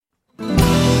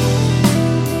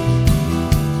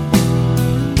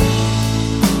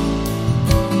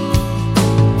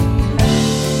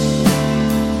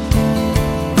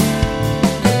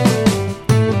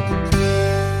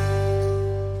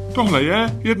Tohle je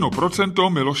 1%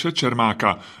 Miloše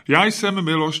Čermáka. Já jsem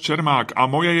Miloš Čermák a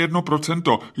moje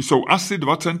 1% jsou asi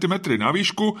 2 cm na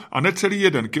výšku a necelý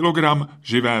 1 kilogram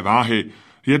živé váhy.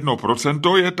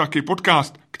 1% je taky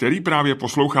podcast, který právě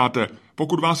posloucháte.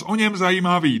 Pokud vás o něm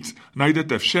zajímá víc,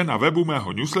 najdete vše na webu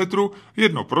mého newsletteru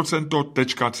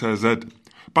 1%.cz.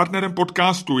 Partnerem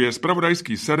podcastu je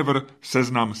zpravodajský server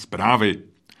Seznam Zprávy.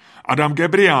 Adam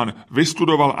Gebrian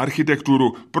vystudoval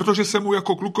architekturu, protože se mu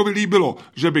jako klukovi líbilo,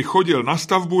 že by chodil na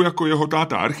stavbu jako jeho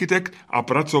táta architekt a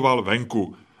pracoval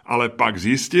venku. Ale pak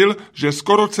zjistil, že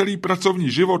skoro celý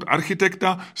pracovní život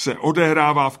architekta se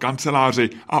odehrává v kanceláři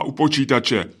a u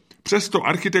počítače. Přesto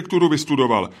architekturu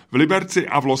vystudoval v Liberci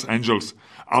a v Los Angeles,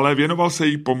 ale věnoval se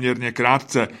jí poměrně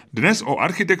krátce. Dnes o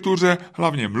architektuře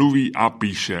hlavně mluví a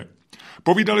píše.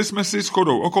 Povídali jsme si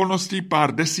shodou okolností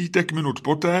pár desítek minut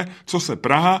poté, co se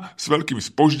Praha s velkým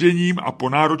zpožděním a po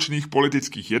náročných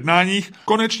politických jednáních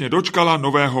konečně dočkala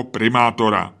nového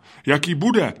primátora. Jaký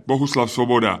bude Bohuslav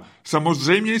Svoboda?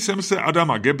 Samozřejmě jsem se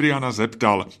Adama Gebriana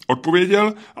zeptal.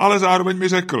 Odpověděl, ale zároveň mi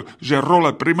řekl, že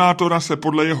role primátora se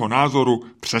podle jeho názoru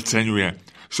přeceňuje.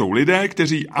 Jsou lidé,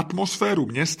 kteří atmosféru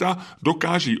města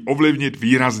dokáží ovlivnit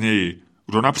výrazněji.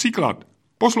 Kdo například?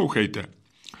 Poslouchejte.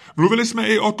 Mluvili jsme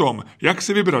i o tom, jak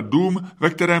si vybrat dům, ve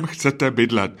kterém chcete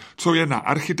bydlet, co je na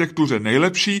architektuře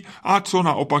nejlepší a co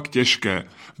naopak těžké.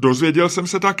 Dozvěděl jsem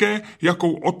se také,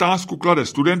 jakou otázku klade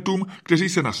studentům, kteří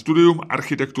se na studium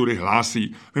architektury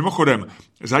hlásí. Mimochodem,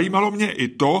 zajímalo mě i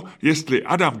to, jestli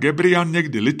Adam Gebrian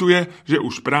někdy lituje, že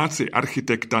už práci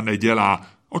architekta nedělá.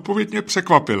 Odpověď mě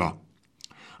překvapila.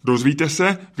 Dozvíte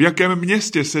se, v jakém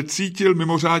městě se cítil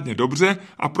mimořádně dobře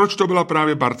a proč to byla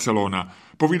právě Barcelona.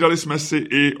 Povídali jsme si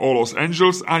i o Los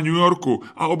Angeles a New Yorku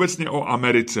a obecně o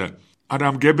Americe.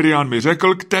 Adam Gebrian mi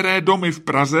řekl, které domy v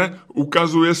Praze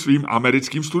ukazuje svým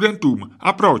americkým studentům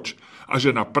a proč. A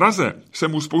že na Praze se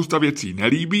mu spousta věcí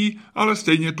nelíbí, ale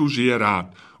stejně tu žije rád.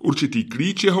 Určitý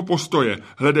klíč jeho postoje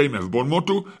hledejme v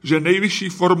bonmotu, že nejvyšší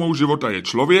formou života je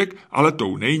člověk, ale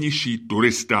tou nejnižší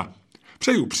turista.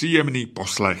 Přeju příjemný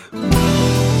poslech.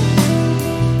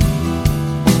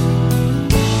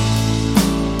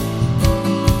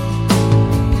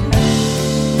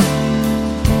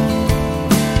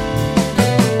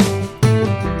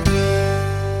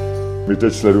 My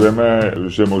teď sledujeme,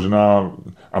 že možná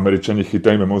Američani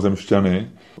chytají mimozemšťany.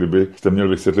 Kdybyste měl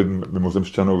vysvětlit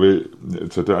mimozemšťanovi,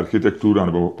 co to je architektura,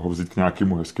 nebo ho vzít k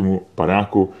nějakému hezkému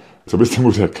padáku, co byste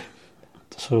mu řekl?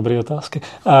 To jsou dobré otázky.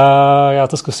 Já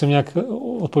to zkusím nějak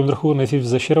odpovím trochu nejdřív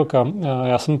ze široka.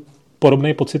 Já jsem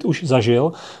podobný pocit už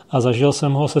zažil a zažil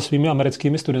jsem ho se svými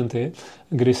americkými studenty,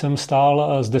 kdy jsem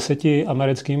stál s 10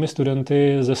 americkými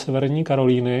studenty ze Severní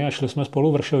Karolíny a šli jsme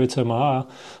spolu Vršovicema a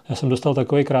já jsem dostal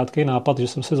takový krátký nápad, že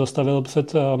jsem se zastavil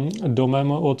před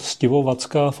domem od Stivo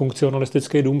Vacka,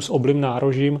 funkcionalistický dům s oblým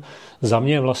nárožím, za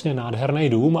mě vlastně nádherný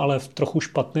dům, ale v trochu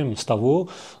špatném stavu.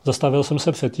 Zastavil jsem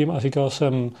se před tím a říkal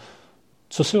jsem,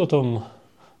 co si o tom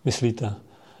myslíte?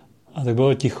 A tak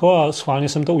bylo ticho a schválně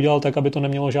jsem to udělal tak, aby to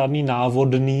nemělo žádný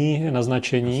návodný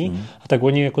naznačení. A tak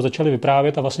oni jako začali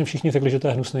vyprávět a vlastně všichni řekli, že to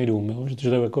je hnusný dům. Jo? Že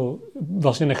to jako,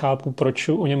 vlastně nechápu, proč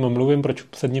o něm mluvím, proč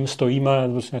před ním stojíme,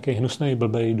 prostě nějaký hnusný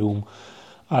blbej dům.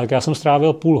 A tak já jsem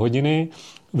strávil půl hodiny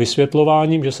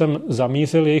vysvětlováním, že jsem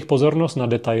zamířil jejich pozornost na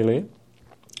detaily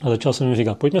a začal jsem jim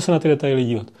říkat, pojďme se na ty detaily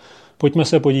dívat. Pojďme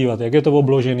se podívat, jak je to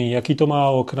obložený, jaký to má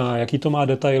okna, jaký to má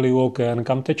detaily u oken,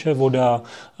 kam teče voda,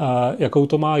 jakou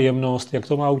to má jemnost, jak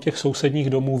to má u těch sousedních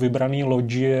domů vybraný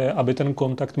loďie, aby ten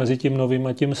kontakt mezi tím novým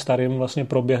a tím starým vlastně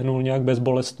proběhnul nějak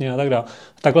bezbolestně a tak dále.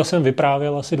 Takhle jsem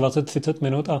vyprávěl asi 20-30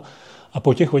 minut a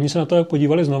po těch oni se na to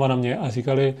podívali znova na mě a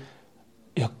říkali,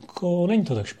 jako není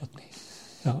to tak špatný.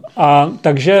 Jo. A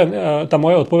takže ta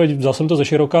moje odpověď, vzal jsem to ze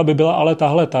široka, by byla ale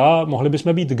mohli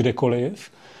bychom být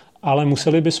kdekoliv, ale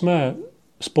museli bychom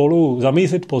spolu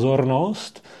zamířit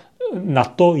pozornost na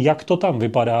to, jak to tam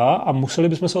vypadá a museli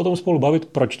bychom se o tom spolu bavit,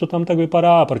 proč to tam tak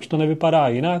vypadá a proč to nevypadá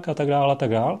jinak a tak dále a tak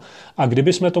dále. A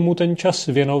kdyby jsme tomu ten čas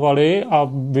věnovali a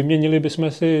vyměnili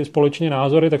bychom si společně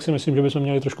názory, tak si myslím, že bychom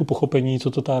měli trošku pochopení,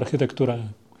 co to ta architektura je.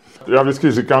 Já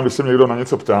vždycky říkám, když se mě někdo na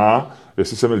něco ptá,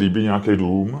 jestli se mi líbí nějaký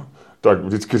dům, tak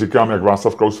vždycky říkám, jak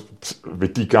Václav Klaus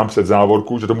vytýkám před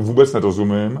závorku, že tomu vůbec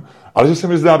nerozumím, ale že se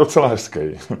mi zdá docela hezký.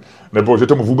 Nebo že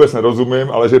tomu vůbec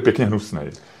nerozumím, ale že je pěkně hnusnej.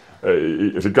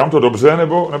 Říkám to dobře,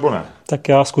 nebo ne? Tak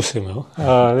já zkusím, jo.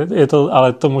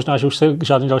 Ale to možná, že už se k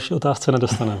žádný další otázce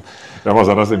nedostaneme. Já vás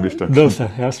zarazím, když tak.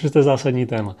 Dobře, já myslím, že to je zásadní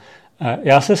téma.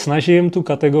 Já se snažím tu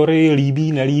kategorii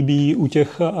líbí, nelíbí u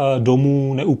těch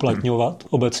domů neuplatňovat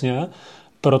obecně,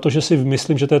 protože si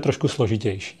myslím, že to je trošku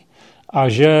složitější. a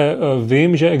že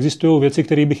vím, že existují věci,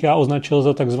 které bych já označil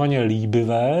za takzvaně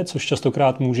líbivé, což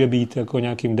častokrát může být jako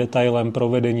nějakým detailem,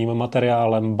 provedením,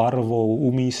 materiálem, barvou,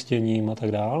 umístěním a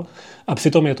tak dál. A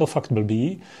přitom je to fakt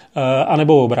blbý,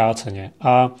 anebo obráceně.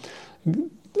 A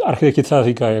architekti třeba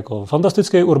říkají, jako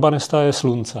fantastický urbanista je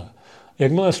slunce.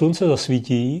 Jakmile slunce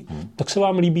zasvítí, tak se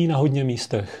vám líbí na hodně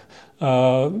místech.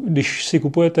 Když si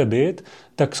kupujete byt,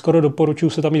 tak skoro doporučuji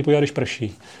se tam jít podívat, když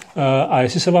prší. A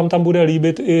jestli se vám tam bude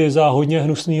líbit i za hodně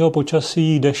hnusného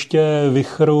počasí, deště,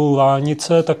 vichru,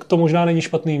 vánice, tak to možná není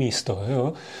špatný místo.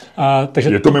 Jo? Takže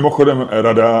je to mimochodem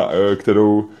rada,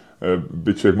 kterou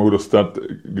by člověk mohl dostat,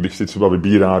 když si třeba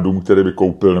vybírá dům, který by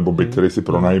koupil, nebo byt, který si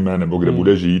pronajme, nebo kde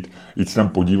bude žít, jít se tam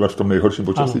podívat v tom nejhorším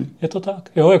počasí? Ano, je to tak.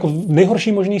 Jo, jako v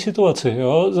nejhorší možný situaci.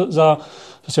 Jo, za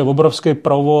prostě obrovský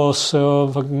provoz, jo,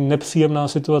 fakt nepříjemná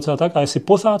situace a tak. A jestli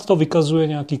pořád to vykazuje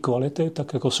nějaký kvality,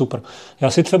 tak jako super. Já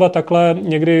si třeba takhle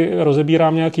někdy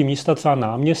rozebírám nějaký místa, třeba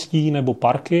náměstí nebo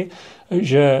parky,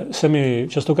 že se mi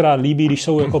častokrát líbí, když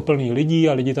jsou jako plný lidí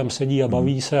a lidi tam sedí a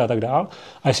baví se a tak dál.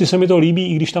 A jestli se mi to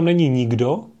líbí, i když tam není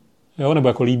nikdo, jo, nebo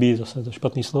jako líbí, zase to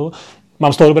špatný slovo,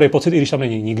 mám z toho dobrý pocit, i když tam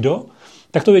není nikdo,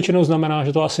 tak to většinou znamená,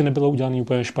 že to asi nebylo udělané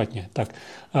úplně špatně. Tak,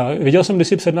 viděl jsem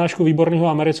kdysi přednášku výborného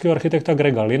amerického architekta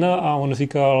Grega Lina a on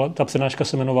říkal, ta přednáška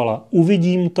se jmenovala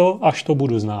Uvidím to, až to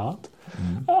budu znát.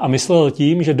 A myslel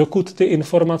tím, že dokud ty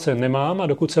informace nemám a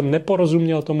dokud jsem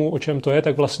neporozuměl tomu, o čem to je,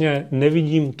 tak vlastně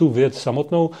nevidím tu věc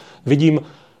samotnou, vidím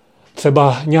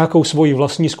třeba nějakou svoji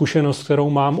vlastní zkušenost, kterou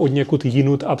mám od někud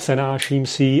jinut a přenáším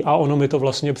si ji a ono mi to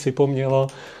vlastně připomnělo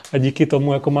a díky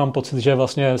tomu jako mám pocit, že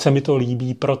vlastně se mi to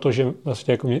líbí, protože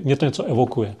vlastně jako mě to něco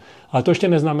evokuje. Ale to ještě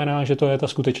neznamená, že to je ta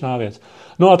skutečná věc.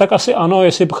 No a tak asi ano,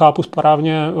 jestli chápu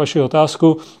správně vaši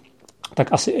otázku,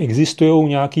 tak asi existují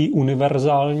nějaký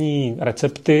univerzální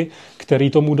recepty, které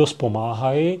tomu dost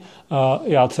pomáhají.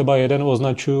 Já třeba jeden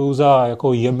označuju za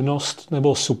jako jemnost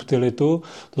nebo subtilitu.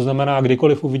 To znamená,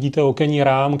 kdykoliv uvidíte okenní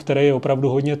rám, který je opravdu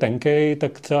hodně tenký,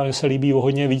 tak třeba se líbí o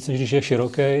hodně víc, než když je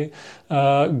široký.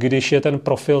 Když je ten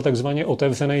profil takzvaně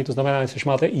otevřený, to znamená, když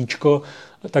máte íčko,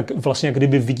 tak vlastně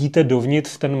kdyby vidíte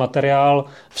dovnitř, ten materiál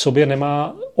v sobě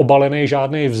nemá obalený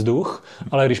žádný vzduch,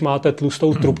 ale když máte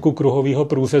tlustou trubku kruhového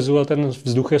průřezu a ten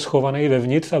vzduch je schovaný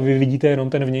vevnitř a vy vidíte jenom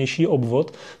ten vnější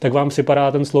obvod, tak vám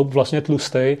připadá ten sloup vlastně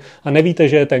tlustý a nevíte,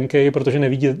 že je tenký, protože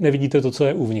nevidíte to, co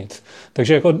je uvnitř.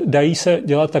 Takže jako dají se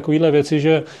dělat takovéhle věci,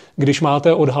 že když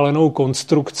máte odhalenou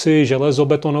konstrukci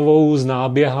železobetonovou s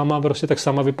náběhama, prostě tak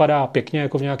sama vypadá pěkně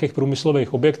jako v nějakých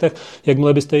průmyslových objektech.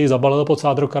 Jakmile byste ji zabalili pod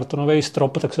sádrokartonový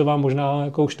strop, tak se vám možná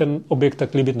jako už ten objekt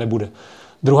tak líbit nebude.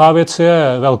 Druhá věc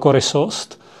je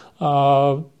velkorysost.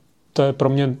 To je pro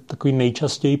mě takový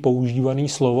nejčastěji používaný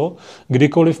slovo.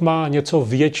 Kdykoliv má něco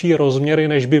větší rozměry,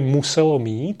 než by muselo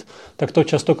mít, tak to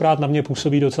častokrát na mě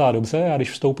působí docela dobře. Já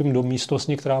když vstoupím do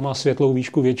místnosti, která má světlou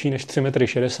výšku větší než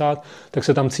 3,60 m, tak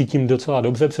se tam cítím docela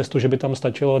dobře, přestože by tam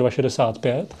stačilo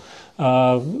 2,65 m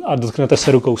a dotknete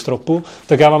se rukou stropu.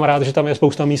 Tak já mám rád, že tam je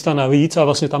spousta místa navíc a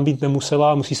vlastně tam být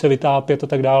nemusela, musí se vytápět a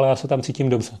tak dále, já se tam cítím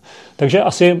dobře. Takže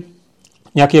asi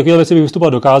nějaké takové věci bych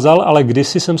vystupovat dokázal, ale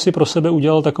kdysi jsem si pro sebe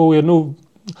udělal takovou jednu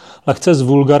lehce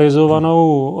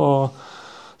zvulgarizovanou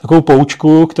takovou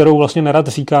poučku, kterou vlastně nerad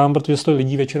říkám, protože se to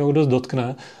lidí většinou dost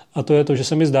dotkne. A to je to, že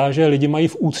se mi zdá, že lidi mají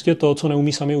v úctě to, co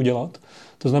neumí sami udělat.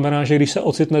 To znamená, že když se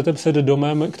ocitnete před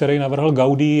domem, který navrhl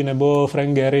Gaudí nebo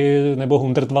Frank Gehry nebo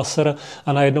Hundertwasser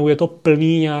a najednou je to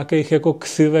plný nějakých jako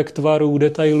křivek, tvarů,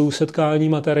 detailů, setkání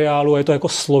materiálu a je to jako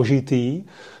složitý,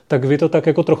 tak vy to tak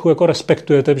jako trochu jako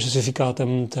respektujete, protože si říkáte,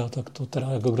 tak to teda,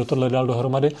 jako kdo tohle dal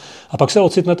dohromady. A pak se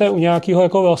ocitnete u nějakého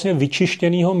jako vlastně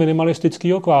vyčištěného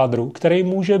minimalistického kvádru, který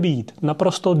může být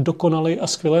naprosto dokonalý a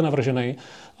skvěle navržený.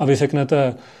 A vy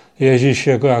řeknete, Ježíš,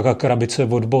 jako jaká krabice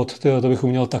od bot, to bych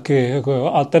uměl taky. Jako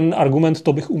jo. A ten argument,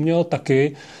 to bych uměl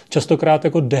taky, častokrát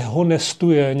jako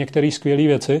dehonestuje některé skvělé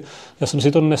věci. Já jsem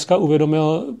si to dneska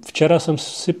uvědomil, včera jsem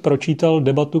si pročítal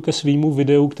debatu ke svýmu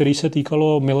videu, který se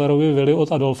týkalo Millerovy vily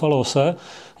od Adolfa Lohse.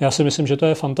 Já si myslím, že to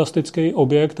je fantastický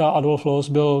objekt a Adolf Loos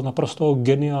byl naprosto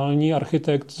geniální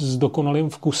architekt s dokonalým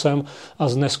vkusem a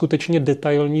s neskutečně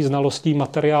detailní znalostí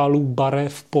materiálů,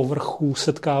 barev, povrchů,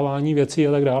 setkávání věcí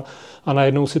a tak dále. A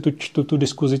najednou si tu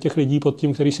diskuzi těch lidí pod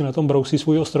tím, který si na tom brousí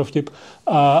svůj ostrovtip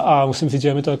a musím říct, že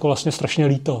je mi to jako vlastně strašně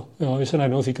líto, jo, že se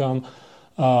najednou říkám,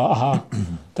 aha,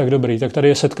 tak dobrý, tak tady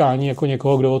je setkání jako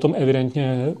někoho, kdo o tom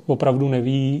evidentně opravdu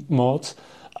neví moc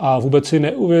a vůbec si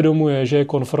neuvědomuje, že je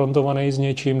konfrontovaný s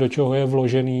něčím, do čeho je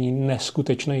vložený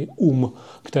neskutečný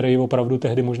který opravdu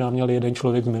tehdy možná měl jeden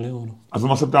člověk z milionu. A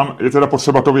znovu se ptám, je teda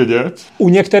potřeba to vědět? U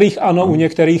některých ano, u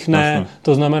některých ne. Jasně.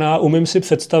 To znamená, umím si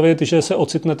představit, že se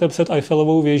ocitnete před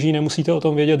Eiffelovou věží, nemusíte o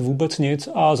tom vědět vůbec nic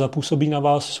a zapůsobí na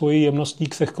vás svojí jemností,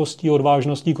 křehkostí,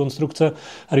 odvážností konstrukce.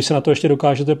 A když se na to ještě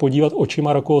dokážete podívat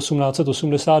očima roku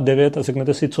 1889 a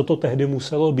řeknete si, co to tehdy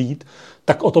muselo být,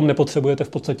 tak o tom nepotřebujete v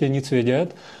podstatě nic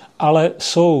vědět. Ale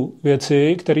jsou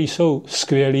věci, které jsou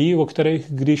skvělé, o kterých,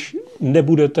 když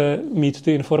nebudete mít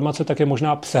ty informace, tak je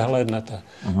možná přehlédnete.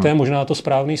 To je možná to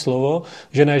správné slovo,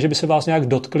 že ne, že by se vás nějak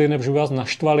dotkli, nebo že by vás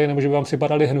naštvali, nebo že by vám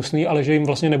připadali hnusný, ale že jim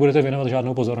vlastně nebudete věnovat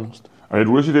žádnou pozornost. A je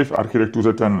důležitý v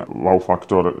architektuře ten wow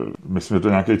faktor. Myslím, že to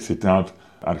je nějaký citát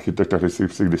architekta, který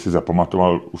si kdysi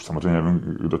zapamatoval, už samozřejmě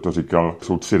nevím, kdo to říkal,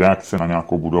 jsou 3 reakce na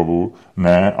nějakou budovu,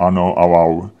 ne, ano a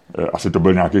wow. Asi to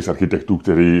byl nějaký z architektů,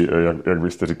 který, jak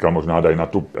byste říkal, možná dají na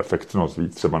tu efektnost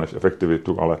víc třeba než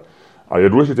efektivitu, ale je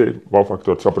důležitý wow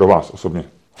faktor třeba pro vás osobně.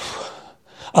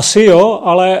 Asi jo,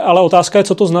 ale otázka je,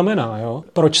 co to znamená. Jo?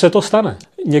 Proč se to stane?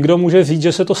 Někdo může říct,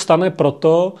 že se to stane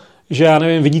proto, že já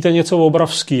nevím, vidíte něco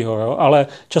obrovského, jo? Ale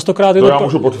častokrát je to... já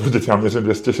můžu potvrdit, já měřím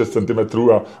 206 cm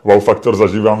a wow faktor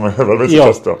zažívám velmi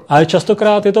často. Ale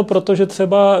častokrát je to proto, že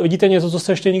třeba vidíte něco, co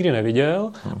jste ještě nikdy neviděl,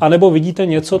 anebo vidíte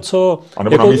něco, co... A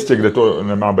nebo jako, na místě, kde to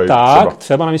nemá být. Tak,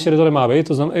 třeba na místě, kde to nemá být,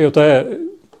 to znamená, jo, to je...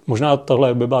 Možná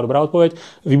tohle by byla dobrá odpověď.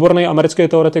 Výborný americký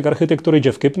teoretik architektury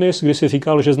Jeff Kipnis, když si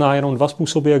říkal, že zná jenom 2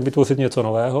 způsoby, jak vytvořit něco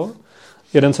nového.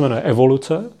 Jeden se jmenuje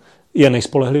evoluce, je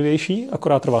nejspolehlivější,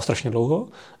 akorát trvá strašně dlouho.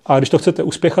 A když to chcete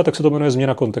uspěchat, tak se to jmenuje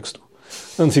změna kontextu.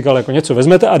 Ten říkal, jako něco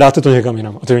vezmete a dáte to někam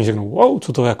jinam. A ty oni řeknou, wow,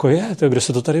 co to jako je, kde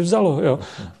se to tady vzalo. Jo.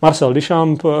 Marcel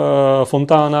Duchamp,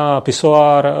 Fontána,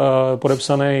 pisoár,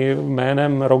 podepsaný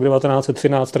jménem rok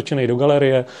 1913, strčený do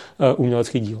galerie,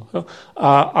 umělecký díl. Jo.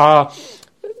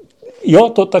 Jo,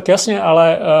 to tak jasně,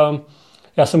 ale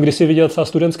já jsem kdysi viděl třeba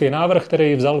studentský návrh,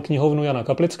 který vzal knihovnu Jana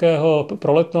Kaplického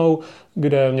pro Letnou,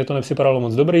 kde mě to nepřipadalo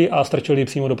moc dobrý a strčil ji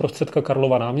přímo do prostředka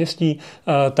Karlova náměstí,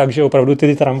 takže opravdu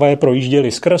ty tramvaje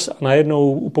projížděly skrz a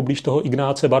najednou poblíž toho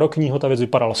Ignáce barokního ta věc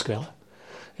vypadala skvěle.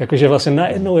 Jakože vlastně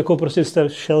najednou jako prostě jste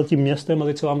šel tím městem a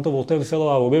teď se vám to otevřelo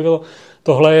a objevilo.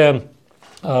 Tohle je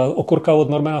okurka od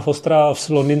Normana Fostera v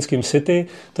londýnském City.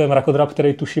 To je mrakodrap,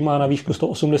 který tuším má na výšku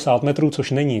 180 metrů,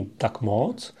 což není tak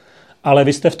moc. Ale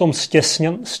vy jste v tom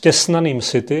stěsnaném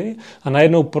City a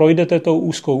najednou projdete tou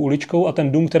úzkou uličkou a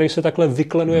ten dům, který se takhle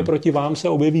vyklenuje proti vám, se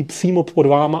objeví přímo pod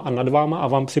váma a nad váma a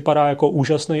vám připadá jako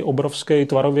úžasný, obrovský,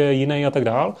 tvarově jiný a tak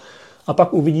dál. A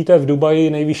pak uvidíte v Dubaji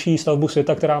nejvyšší stavbu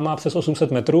světa, která má přes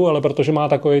 800 metrů, ale protože má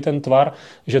takový ten tvar,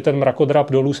 že ten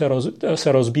mrakodrap dolů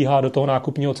se rozbíhá do toho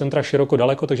nákupního centra široko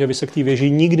daleko, takže vy se k té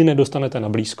věži nikdy nedostanete na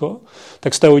blízko,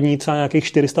 tak jste od ní třeba nějakých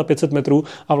 400-500 metrů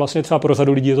a vlastně třeba pro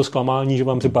řadu lidí je to zklamání, že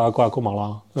vám připadá jako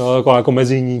malá. Jako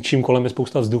mezi ničím, kolem je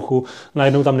spousta vzduchu,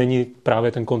 najednou tam není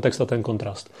právě ten kontext a ten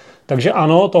kontrast. Takže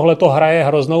ano, tohle to hraje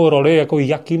hroznou roli, jako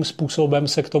jakým způsobem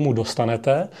se k tomu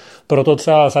dostanete. Proto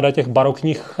třeba řada těch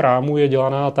barokních chrámů je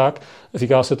dělaná tak,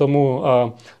 říká se tomu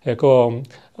jako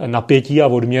napětí a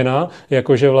odměna,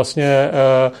 jakože vlastně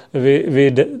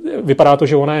vypadá to,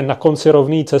 že ona je na konci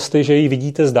rovné cesty, že ji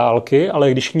vidíte z dálky,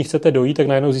 ale když k ní chcete dojít, tak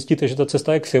najednou zjistíte, že ta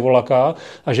cesta je křivolaká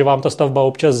a že vám ta stavba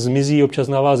občas zmizí, občas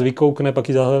na vás vykoukne, pak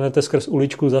ji zahlednete skrz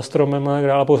uličku za stromem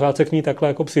a pořád se k ní takhle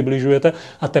jako přibližujete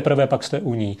a teprve pak jste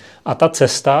u ní. A ta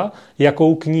cesta,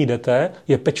 jakou k ní jdete,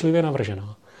 je pečlivě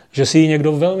navržená. Že si ji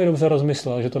někdo velmi dobře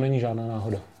rozmyslel, že to není žádná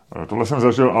náhoda. Tohle jsem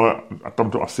zažil, ale a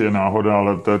tam to asi je náhoda,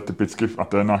 ale to je typicky v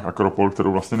Aténách Akropol,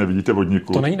 kterou vlastně nevidíte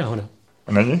vodníku. To není náhoda.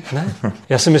 Není? Ne.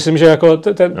 Já si myslím, že jako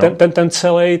ten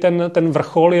celý ten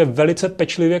vrchol je velice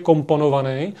pečlivě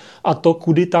komponovaný a to,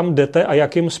 kudy tam jdete a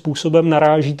jakým způsobem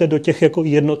narážíte do těch jako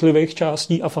jednotlivých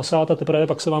částí a fasád a teprve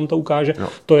pak se vám to ukáže,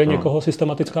 to je někoho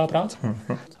systematická práce.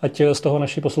 Ať z toho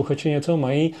naši posluchači něco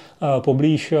mají.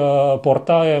 Poblíž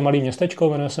Porta je malý městečko,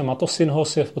 jmenuje se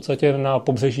Matosinhos, je v podstatě na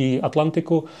pobřeží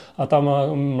Atlantiku a tam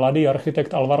mladý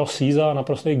architekt Alvaro Siza,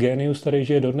 naprostý génius, který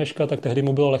žije do dneška, tak tehdy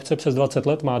mu bylo lehce přes 20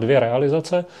 let, má 2 realizace.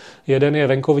 Jeden je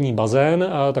venkovní bazén,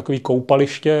 a takový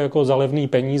koupaliště jako za levný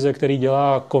peníze, který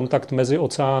dělá kontakt mezi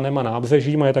oceánem a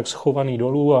nábřežím a je tak schovaný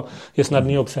dolů a je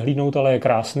snadný ho přehlídnout, ale je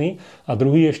krásný. A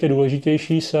druhý, ještě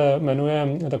důležitější, se jmenuje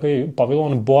takový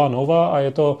pavilon Boa Nova a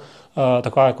je to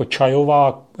taková jako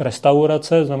čajová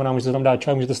restaurace, znamená, můžete tam dát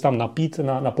čaj, můžete se tam napít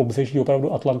na pobřeží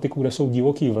opravdu Atlantiku, kde jsou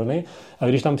divoký vlny. A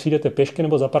když tam přijdete pěšky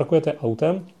nebo zaparkujete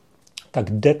autem, tak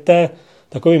jdete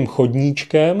takovým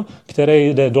chodníčkem, který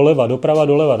jde doleva,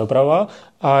 doprava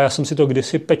a já jsem si to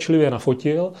kdysi pečlivě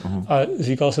nafotil a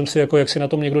říkal jsem si, jako jak si na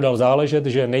tom někdo dal záležet,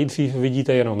 že nejdřív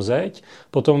vidíte jenom zeď,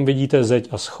 potom vidíte zeď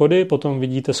a schody, potom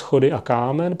vidíte schody a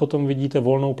kámen, potom vidíte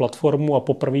volnou platformu a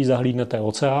poprvé zahlídnete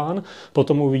oceán,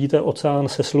 potom uvidíte oceán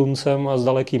se sluncem a s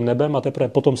dalekým nebem a teprve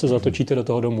potom se zatočíte do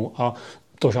toho domu a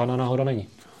to žádná náhoda není.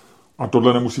 A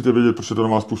tohle nemusíte vědět, protože to na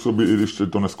vás působí, i když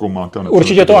to nezkoumáte.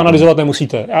 Určitě to analyzovat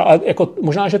nemusíte. A jako,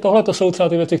 možná, že tohle to jsou třeba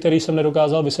ty věci, které jsem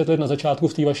nedokázal vysvětlit na začátku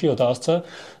v té vaší otázce.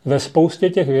 Ve spoustě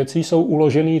těch věcí jsou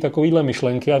uložené takovýhle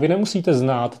myšlenky a vy nemusíte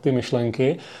znát ty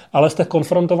myšlenky, ale jste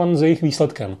konfrontovan s jejich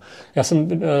výsledkem.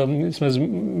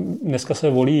 Dneska se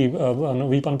volí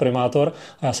nový pan primátor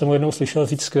a já jsem ho jednou slyšel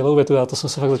říct skvělou větu, já to jsem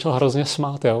se fakt začal hrozně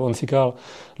smát. Jo. On říkal,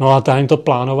 no a tady to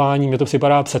plánování, mně to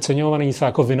připadá přeceňované, něco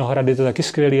jako Vinohrady, to je taky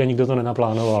skvělý a nikdo to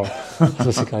nenaplánoval. A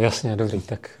to si říkal, jasně, dobrý,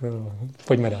 tak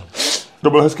pojďme dál. To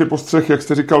byl hezký postřeh, jak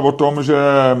jste říkal o tom, že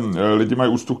lidi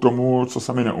mají úctu k tomu, co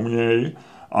sami neumějí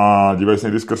a dívají se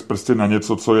někdy skrz prsty na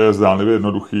něco, co je zdánlivě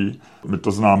jednoduchý. My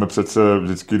to známe přece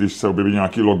vždycky, když se objeví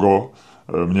nějaký logo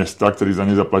města, který za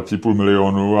ně zaplatí 500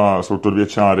 000 a jsou to 2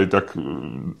 čáry, tak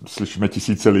slyšíme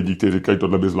tisíce lidí, kteří říkají,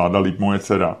 tohle by zvládla líp moje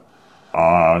dcera.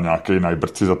 A nějaký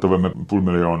najbrci za to veme 500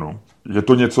 000. Je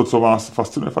to něco, co vás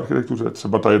fascinuje v architektuře?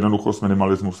 Třeba ta jednoduchost,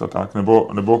 minimalismus a tak?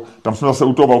 Nebo tam jsme zase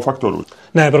u toho wow faktoru?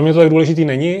 Ne, pro mě to tak důležitý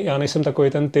není. Já nejsem takový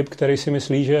ten typ, který si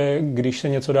myslí, že když se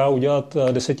něco dá udělat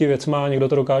 10 věcma a někdo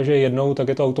to dokáže jednou, tak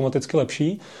je to automaticky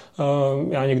lepší.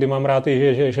 Já někdy mám rád,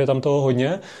 že je tam toho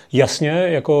hodně. Jasně,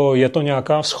 jako je to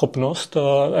nějaká schopnost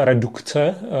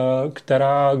redukce,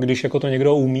 která, když jako to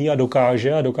někdo umí a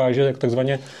dokáže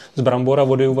takzvaně z brambora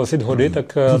vody uvařit hody,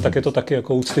 tak je to taky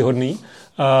jako úctyhodný.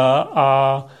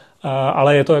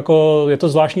 Ale je to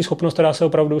zvláštní schopnost, která se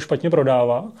opravdu špatně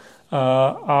prodává.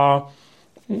 A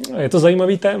je to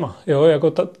zajímavý téma. Jo?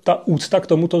 Jako ta úcta k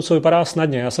tomu, co vypadá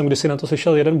snadně. Já jsem kdysi na to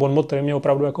slyšel jeden bonmot, který mě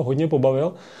opravdu jako hodně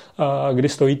pobavil. Kdy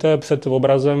stojíte před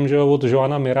obrazem, že od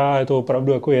Joana Mira, je to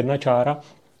opravdu jako 1 čára.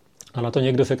 A na to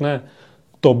někdo řekne,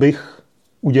 to bych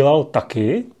udělal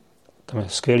taky. Tam je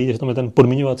skvělý, že tam je ten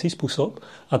podmiňovací způsob.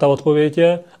 A ta odpověď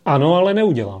je, ano, ale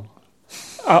neudělám.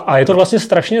 A je to vlastně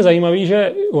strašně zajímavý,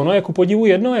 že ono je ku podivu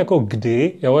jedno, jako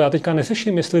kdy, jo, já teďka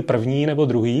neseším, jestli první nebo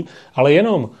druhý, ale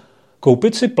jenom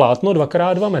koupit si plátno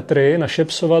 2x2 metry,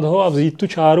 našepsovat ho a vzít tu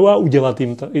čáru a udělat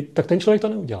jim to, tak ten člověk to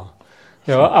neudělá.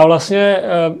 Jo, a vlastně,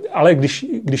 ale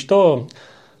když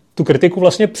tu kritiku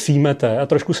vlastně přijmete a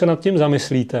trošku se nad tím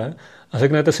zamyslíte a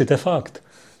řeknete si, to je fakt,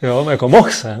 jo, jako mohl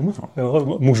jsem,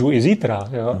 jo, můžu i zítra,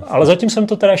 jo, ale zatím jsem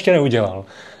to teda ještě neudělal.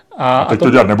 A teď to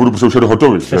dělat nebudu, protože už je to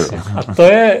hotový. A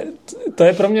to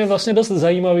je pro mě vlastně dost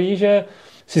zajímavý, že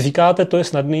si říkáte, to je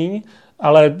snadný,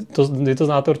 ale vy to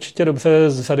znáte určitě dobře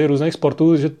z řady různých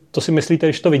sportů, že to si myslíte,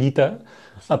 když to vidíte,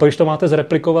 a pak, když to máte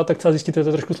zreplikovat, tak třeba zjistíte, že to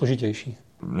je trošku složitější.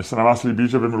 Mně se na vás líbí,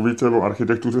 že vy mluvíte o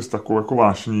architektuře s takovou jako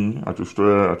vášní, ať už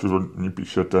o ní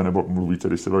píšete, nebo mluvíte,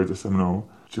 když se bavíte se mnou.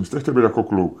 Čím jste chtěl být jako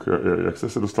kluk? Jak jste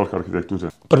se dostal k architektuře?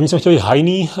 První jsem chtěl být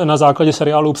hajný na základě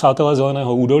seriálu Přátelé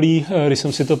zeleného údolí. Když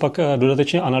jsem si to pak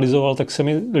dodatečně analyzoval, tak se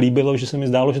mi líbilo, že se mi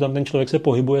zdálo, že tam ten člověk se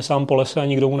pohybuje sám po lese a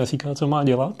nikdo mu neříká, co má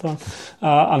dělat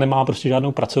a nemá prostě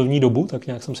žádnou pracovní dobu, tak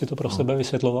nějak jsem si to pro sebe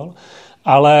vysvětloval.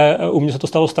 Ale u mě se to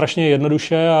stalo strašně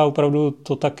jednoduše a opravdu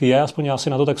to tak je, aspoň já si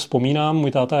na to tak vzpomínám.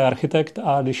 Můj táta je architekt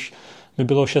a když mi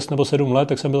bylo 6 nebo 7 let,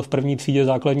 tak jsem byl v první třídě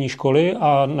základní školy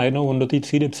a najednou on do té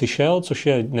třídy přišel, což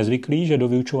je nezvyklý, že do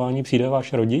vyučování přijde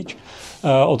váš rodič,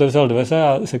 otevřel dveře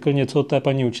a řekl něco té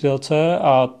paní učitelce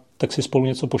a tak si spolu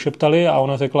něco pošeptali a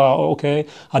ona řekla, OK,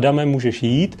 Adame, můžeš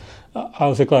jít.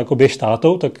 A řekla, jako běž s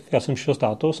tátou, tak já jsem šel s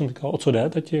tátou, jsem říkal, o co jde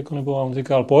teď, jako, nebo a on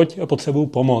říkal, pojď, potřebuju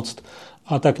pomoct.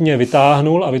 A tak mě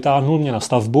vytáhnul mě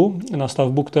na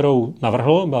stavbu, kterou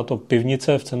navrhl, byla to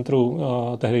pivnice v centru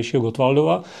tehdejšího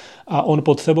Gottwaldova a on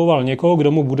potřeboval někoho,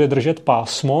 kdo mu bude držet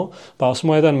pásmo.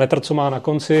 Pásmo je ten metr, co má na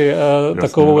konci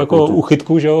takovou jako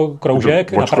uchytku, že jo,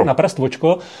 kroužek, na prst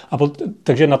vočko.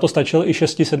 Takže na to stačil i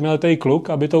 6-7 letý kluk,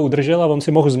 aby to udržel a on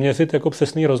si mohl změřit jako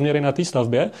přesný rozměry na té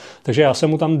stavbě. Takže já jsem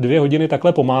mu tam 2 hodiny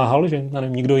takhle pomáhal, že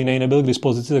nikdo jiný nebyl k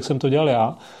dispozici, tak jsem to dělal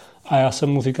já. A já jsem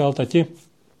mu říkal, tati,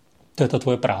 to je ta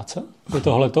tvoje práce? Je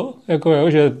tohleto? Jako jo,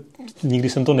 že nikdy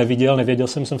jsem to nevěděl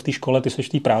jsem v té škole, ty seš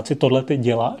v té práci, tohle ty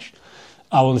děláš?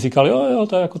 A on říkal, jo,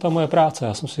 to je jako ta moje práce.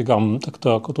 Já jsem si říkal, tak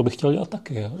to bych chtěl dělat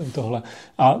taky, jo, tohle.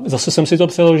 A zase jsem si to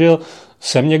přeložil,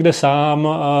 jsem někde sám,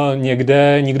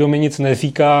 někde nikdo mi nic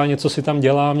neříká, něco si tam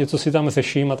dělám, něco si tam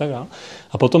řeším a tak dále.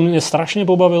 A potom mě strašně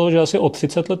pobavilo, že asi o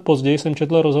 30 let později jsem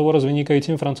četl rozhovor s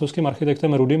vynikajícím francouzským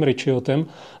architektem Rudym Richiotem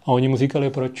a oni mu říkali,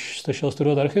 proč jste šel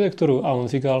studovat architekturu? A on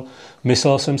říkal,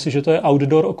 myslel jsem si, že to je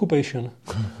outdoor occupation.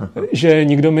 Že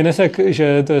nikdo mi neřekl,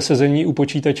 že to je sezení u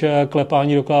počítače,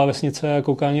 klepání do klávesnice,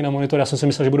 koukání na monitor. Já jsem si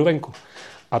myslel, že budu venku.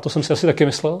 A to jsem si asi taky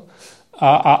myslel.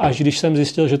 A až když jsem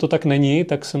zjistil, že to tak není,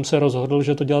 tak jsem se rozhodl,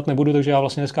 že to dělat nebudu, takže já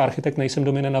vlastně dneska architekt nejsem,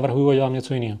 domy nenavrhuju a dělám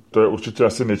něco jiného. To je určitě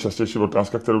asi nejčastější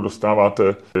otázka, kterou dostáváte,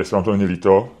 jestli vám to není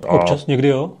líto. Občas, někdy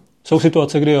jo. Jsou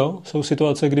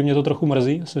situace, kdy mě to trochu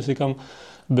mrzí. Já si říkám,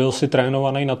 byl si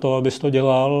trénovaný na to, abys to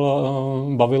dělal,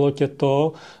 bavilo tě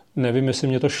to, nevím, jestli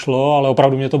mě to šlo, ale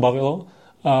opravdu mě to bavilo.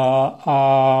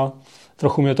 A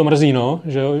trochu mě to mrzí, no,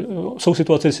 že jsou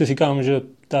situace, kdy si říkám, že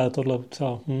tohle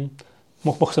třeba,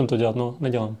 mohl jsem to dělat, no,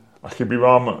 nedělám. A chybí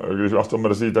vám, když vás to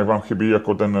mrzí, tak vám chybí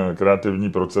jako ten kreativní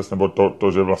proces, nebo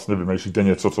to že vlastně vymýšlíte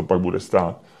něco, co pak bude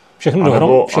stát? Všechno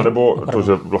dohromady. Anebo to,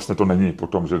 že vlastně to není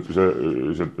potom,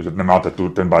 že nemáte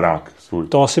ten barák svůj.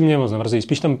 To asi mě moc nemrzí.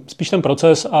 Spíš ten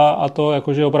proces a to,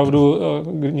 jakože opravdu,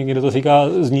 někdo to říká,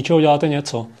 z ničeho děláte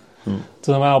něco.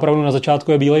 To znamená, opravdu na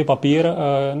začátku je bílej papír.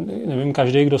 Nevím,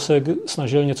 každý, kdo se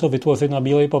snažil něco vytvořit na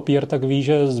bílej papír, tak ví,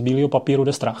 že z bílého papíru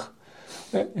jde strach.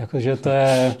 Jakože to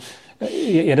je...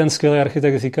 Jeden skvělý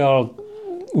architekt říkal,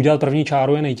 udělat první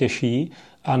čáru je nejtěžší.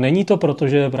 A není to proto,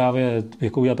 že právě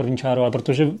jako udělat první čáru, ale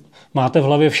protože máte v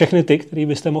hlavě všechny ty, který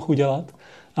byste mohl udělat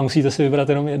a musíte si vybrat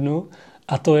jenom jednu.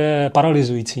 A to je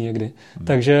paralyzující někdy.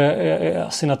 Takže já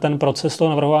si na ten proces toho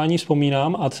navrhování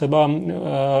vzpomínám a třeba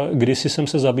kdysi jsem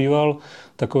se zabýval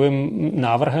takovým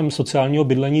návrhem sociálního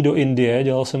bydlení do Indie.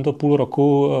 Dělal jsem to půl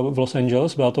roku v Los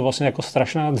Angeles. Byla to vlastně jako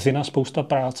strašná dřina, spousta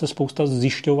práce, spousta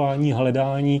zjišťování,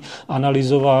 hledání,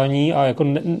 analyzování a jako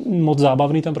moc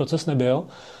zábavný ten proces nebyl.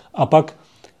 A pak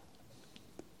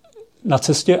na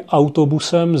cestě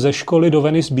autobusem ze školy do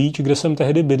Venice Beach, kde jsem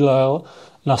tehdy bydlel,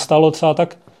 nastalo třeba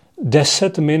tak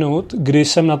 10 minut, kdy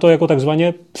jsem na to jako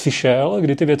takzvaně přišel,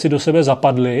 kdy ty věci do sebe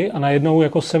zapadly a najednou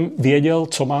jako jsem věděl,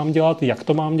 co mám dělat, jak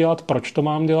to mám dělat, proč to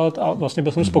mám dělat a vlastně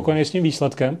byl jsem spokojený s tím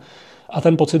výsledkem. A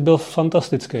ten pocit byl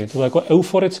fantastický. To byl jako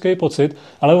euforický pocit,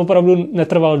 ale opravdu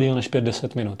netrval díl než 5-10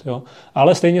 minut. Jo?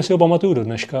 Ale stejně si ho pamatuju do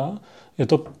dneška. Je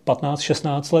to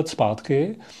 15-16 let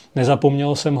zpátky.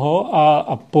 Nezapomněl jsem ho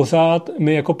a pořád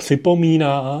mi jako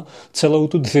připomíná celou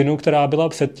tu dřinu, která byla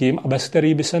předtím a bez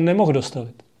který by se nemohl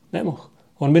dostavit. Nemohl.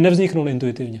 On by nevzniknul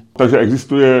intuitivně. Takže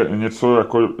existuje něco,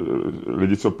 jako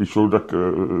lidi, co píšou, tak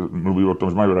mluví o tom,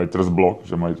 že mají writer's block,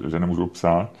 že nemůžou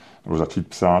psát, nebo začít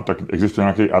psát, tak existuje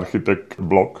nějaký architekt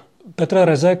blok? Petr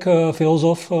Rezek,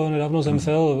 filozof, nedávno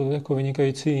zemřel jako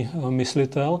vynikající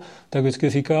myslitel, tak vždycky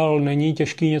říkal, není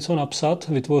těžký něco napsat,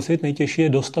 vytvořit, nejtěžší je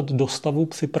dostat do stavu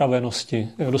připravenosti,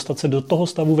 dostat se do toho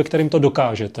stavu, ve kterém to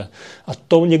dokážete. A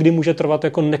to někdy může trvat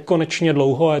jako nekonečně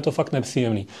dlouho a je to fakt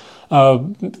nepříjemný.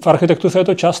 V architektuře je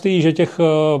to častý, že těch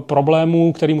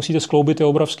problémů, který musíte skloubit, je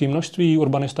obrovské množství.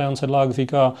 Urbanista Jan Sedlák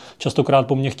říká, častokrát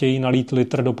po mně chtějí nalít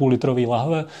litr do půllitrový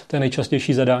lahve. To je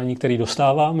nejčastější zadání, který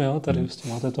dostávám. Jo? Tady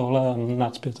máte tohle a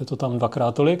nacpěte to tam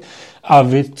dvakrát tolik. A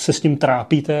vy se s tím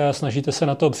trápíte a snažíte se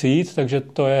na to přijít, takže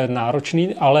to je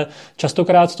náročný, ale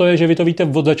častokrát to je, že vy to víte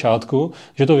od začátku,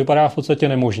 že to vypadá v podstatě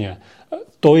nemožně.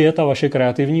 To je ta vaše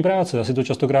kreativní práce. Já si to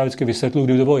častokrát vždycky vysvětluji,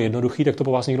 kdyby to bylo jednoduchý, tak to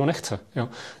po vás nikdo nechce. Jo?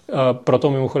 Proto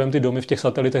mimochodem ty domy v těch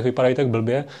satelitech vypadají tak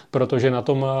blbě, protože na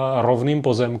tom rovném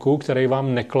pozemku, který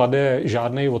vám neklade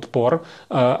žádný odpor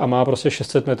a má prostě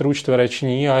 600 metrů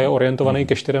čtvereční a je orientovaný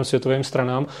ke 4 světovým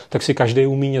stranám, tak si každý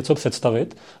umí něco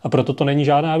představit a proto to není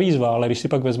žádná výzva. Ale když si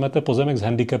pak vezmete pozemek s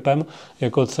handicapem,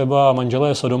 jako třeba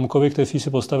manželé Sodomkovi, kteří si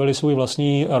postavili svůj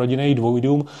vlastní rodinný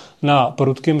dvojdům na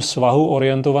prudkém svahu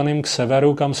orientovaným k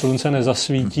severu, kam slunce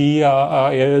nezasvítí a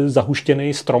je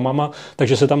zahuštěný stromama,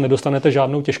 takže se tam nedostanete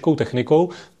žádnou těžkou technikou,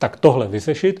 tak tohle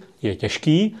vyřešit je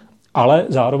těžký, ale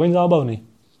zároveň zábavný.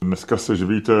 Dneska se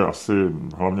živíte asi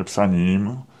hlavně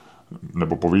psaním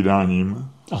nebo povídáním.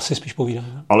 Asi spíš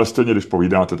povídáním. Ale stejně, když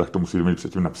povídáte, tak to musí být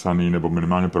předtím napsaný nebo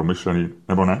minimálně promyšlený,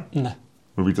 nebo ne? Ne.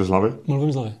 Mluvíte z hlavy?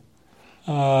 Mluvím z hlavy.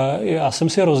 Já jsem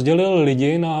si rozdělil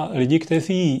lidi na lidi,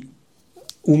 kteří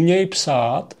umějí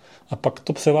psát a pak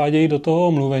to převádějí do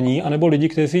toho mluvení, anebo lidi,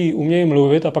 kteří umějí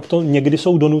mluvit a pak to někdy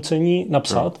jsou donuceni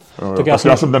napsat. Jo. Tak já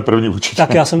jsem ten první určitě.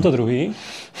 Tak já jsem to druhý.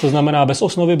 To znamená bez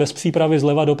osnovy, bez přípravy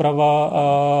zleva doprava,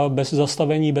 bez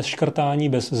zastavení, bez škrtání,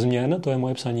 bez změn. To je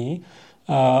moje psaní.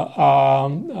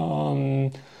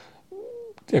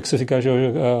 jak se říká,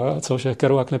 že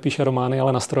Kerouac nepíše romány,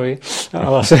 ale na stroji, ale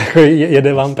vlastně jako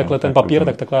jede vám takhle ten papír,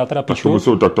 tak takhle já teda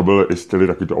píšu. Tak to byly i styly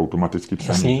taky to automatický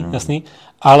psaní. Jasný.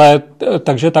 Ale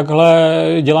takže takhle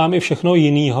dělám i všechno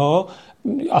jinýho.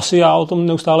 Asi já o tom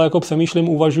neustále jako přemýšlím,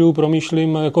 uvažuju,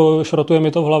 promýšlím, jako šrotuje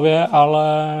mi to v hlavě,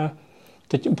 ale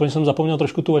teď úplně jsem zapomněl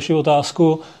trošku tu vaši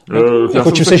otázku,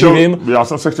 jako čím se živím. Já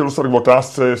jsem se chtěl dostat k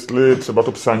otázce, jestli třeba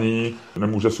to psaní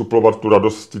nemůže suplovat tu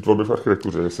radost té tvorby v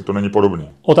architektuře, jestli to není podobný.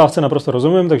 Otázce naprosto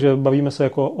rozumím, takže bavíme se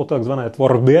jako o takzvané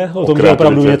tvorbě, o tom, že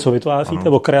opravdu něco vytváříte,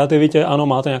 o kreativitě, ano,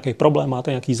 máte nějaký problém,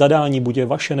 máte nějaký zadání, buď je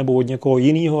vaše nebo od někoho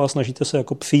jiného a snažíte se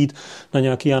jako přijít na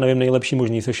nějaký, já nevím, nejlepší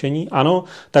možný řešení. Ano,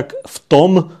 tak v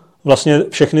tom vlastně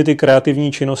všechny ty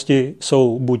kreativní činnosti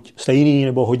jsou buď stejný,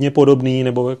 nebo hodně podobný,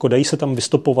 nebo jako dají se tam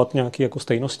vystopovat nějaké jako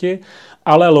stejnosti,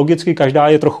 ale logicky každá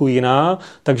je trochu jiná,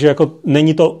 takže jako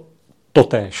není to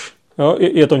totéž. Jo?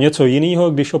 Je to něco jiného,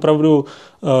 když opravdu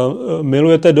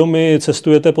milujete domy,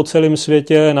 cestujete po celém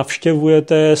světě,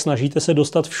 navštěvujete, snažíte se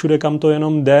dostat všude, kam to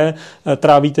jenom jde,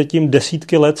 trávíte tím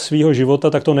desítky let svého života,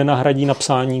 tak to nenahradí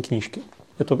napsání knížky.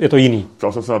 Je to jiný.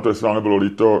 Ptal jsem se na to, jestli vám nebylo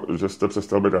líto, že jste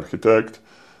přestal být architekt.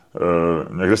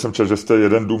 Někde jsem četl, že jste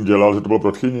jeden dům dělal, že to bylo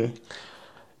pro tchyni.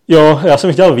 Jo, já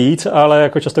jsem chtěl víc, ale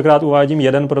jako častokrát uvádím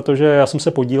jeden, protože já jsem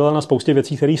se podílel na spoustě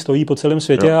věcí, které stojí po celém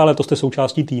světě, ale to jste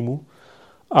součástí týmu.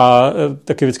 A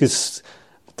taky vždycky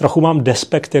trochu mám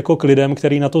despekt jako k lidem,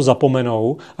 kteří na to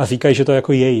zapomenou a říkají, že to je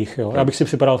jako jejich. Jo. Já bych si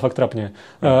připadal fakt trapně.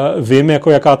 Vím,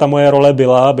 jako jaká ta moje role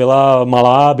byla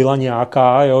malá, byla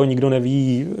nějaká, jo, nikdo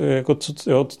neví, jako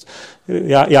jo,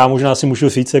 já možná si můžu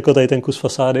říct, jako tady ten kus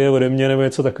fasády je ode mě nebo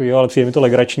něco takového, ale přijde mi to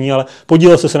legrační, ale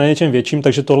podílel se na něčem větším,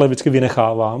 takže tohle vždycky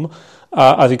vynechávám.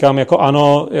 A říkám, jako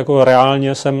ano, jako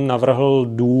reálně jsem navrhl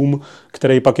dům,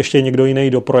 který pak ještě někdo jiný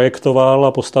doprojektoval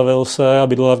a postavil se a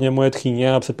bydlela v něm moje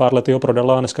tchýně a před pár lety ho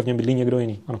prodala a dneska v něm bydlí někdo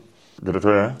jiný. Ano. Kde to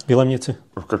je? V Jilemnici.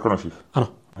 V Krkonoších. Ano.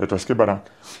 Je to hezký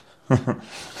barák.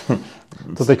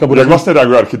 To teďka bude... Jak vlastně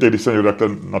reaguje architekt, když se někdo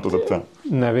na to zeptá?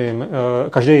 Nevím.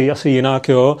 Každý asi jinak,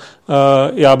 jo.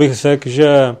 Já bych řekl,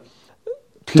 že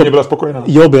Tchýně byla spokojená.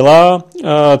 Jo, byla.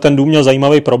 Ten dům měl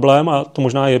zajímavý problém a to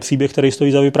možná je příběh, který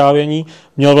stojí za vyprávění.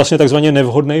 Měl vlastně takzvaně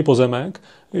nevhodný pozemek,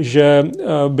 že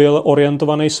byl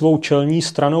orientovaný svou čelní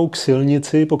stranou k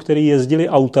silnici, po který jezdili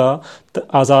auta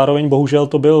a zároveň bohužel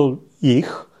to byl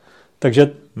jih,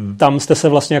 takže tam jste se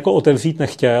vlastně jako otevřít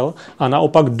nechtěl a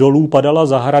naopak dolů padala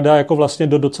zahrada jako vlastně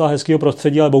do docela hezkého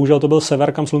prostředí, ale bohužel to byl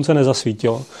sever, kam slunce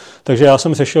nezasvítilo. Takže já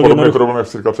jsem řešil podobný problém, jak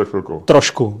jsi říkal před chvilkou.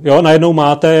 Trošku. Jo, najednou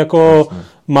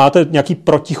máte nějaký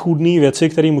protichůdný věci,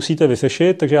 které musíte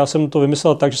vyřešit, takže já jsem to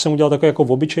vymyslel tak, že jsem udělal takový jako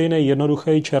obyčejný,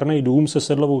 jednoduchý černý dům se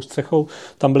sedlovou střechou.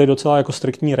 Tam byly docela jako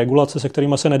striktní regulace, se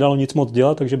kterými se nedalo nic moc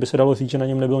dělat, takže by se dalo říct, že na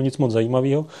něm nebylo nic moc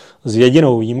zajímavého. S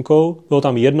jedinou výjimkou bylo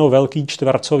tam jedno velký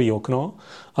čtvercový okno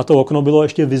a to okno bylo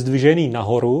ještě vyzdvižené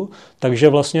nahoru, takže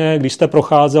vlastně, když jste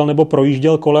procházel nebo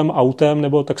projížděl kolem autem,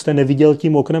 nebo tak jste neviděl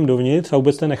tím oknem dovnitř a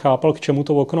vůbec jste nechápal, k čemu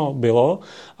to okno bylo.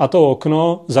 A to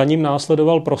okno, za ním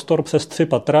následoval prostor přes 3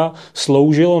 patra,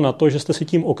 sloužilo na to, že jste si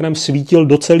tím oknem svítil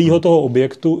do celého toho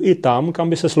objektu i tam, kam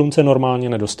by se slunce normálně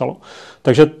nedostalo.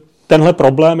 Takže tenhle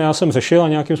problém já jsem řešil a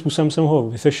nějakým způsobem jsem ho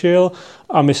vyřešil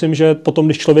a myslím, že potom,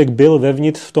 když člověk byl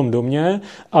vevnitř v tom domě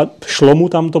a šlo mu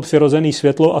tam to přirozené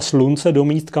světlo a slunce do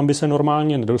míst, kam by se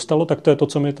normálně nedostalo, tak to je to,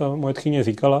 co mi ta moje tchýně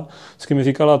říkala. Vždycky mi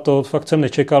říkala, to fakt jsem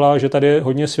nečekala, že tady je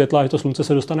hodně světla, že to slunce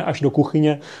se dostane až do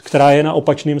kuchyně, která je na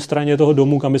opačném straně toho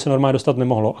domu, kam by se normálně dostat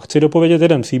nemohlo. A chci dopovědět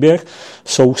jeden příběh.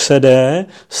 Sousedé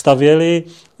stavěli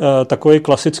takový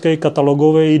klasický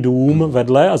katalogový dům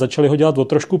vedle a začali ho dělat o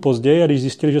trošku později a když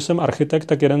zjistili, že jsem architekt,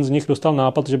 tak jeden z nich dostal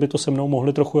nápad, že by to se mnou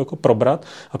mohli trochu jako probrat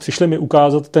a přišli mi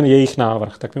ukázat ten jejich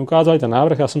návrh. Tak mi ukázali ten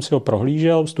návrh, já jsem si ho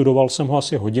prohlížel, studoval jsem ho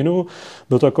asi hodinu,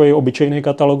 byl to takový obyčejný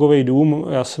katalogový dům,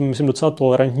 já jsem myslím docela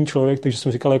tolerantní člověk, takže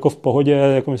jsem říkal jako v pohodě,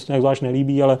 jako mi se to nějak zvlášť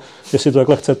nelíbí, ale jestli to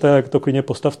takhle chcete, tak to klidně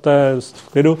postavte v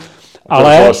klidu.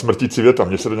 Ale smrtící věta,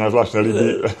 mně se to nějak zvlášť nelíbí.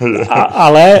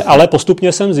 Ale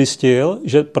postupně jsem zjistil,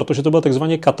 že protože to byl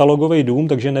takzvaně katalogový dům,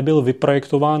 takže nebyl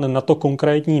vyprojektován na to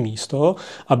konkrétní místo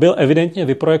a byl evidentně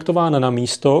vyprojektován na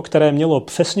místo, které mělo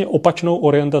přesně opačnou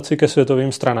orientaci ke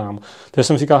světovým stranám. Takže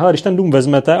jsem říkal, hele, když ten dům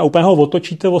vezmete a úplně ho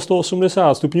otočíte o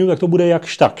 180 stupňů, tak to bude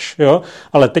jakž takž. Jo?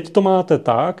 Ale teď to máte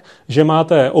tak, že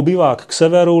máte obývák k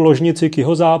severu, ložnici k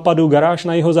jihozápadu, garáž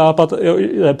na jihozápad,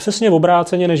 přesně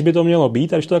obráceně, než by to mělo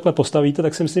být. A když to takhle postavíte,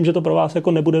 tak si myslím, že to pro vás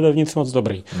jako nebude vevnitř moc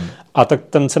dobrý. A tak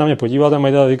ten se na mě podíval, ten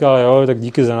majitel říkal, jo, tak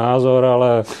díky za názor,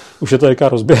 ale už je to teďka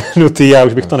rozběhnutý, já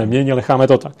už bych to neměnil, necháme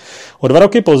to tak. O 2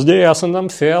 roky později já jsem tam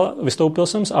přijel, vystoupil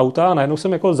jsem z auta a najednou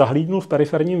jsem jako zahlídnul v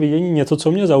periferním vidění něco,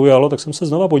 co mě zaujalo, tak jsem se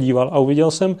znova podíval a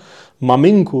uviděl jsem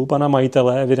maminku pana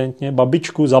majitele, evidentně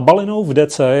babičku zabalenou v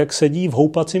dece, jak sedí v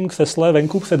houpacím křesle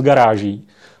venku před garáží,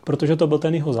 protože to byl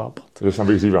ten jeho západ. Takže se tam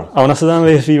vyhřívá. A ona se tam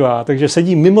vyhřívá, takže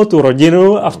sedí mimo tu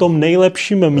rodinu a v tom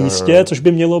nejlepším místě, což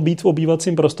by mělo být v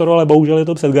obývacím prostoru, ale bohužel je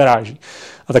to před garáží.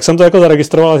 A tak jsem to jako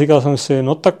zaregistroval a říkal jsem si,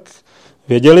 no tak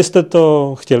věděli jste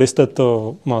to, chtěli jste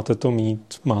to, máte to mít,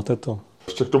 máte to.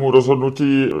 Ještě k tomu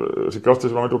rozhodnutí, říkal jste,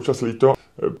 že máme to občas líto.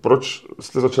 Proč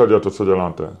jste začal dělat to, co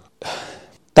děláte?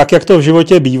 Tak, jak to v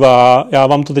životě bývá, já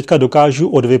vám to teďka dokážu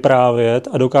odvyprávět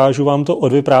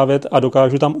a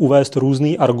dokážu tam uvést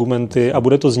různý argumenty a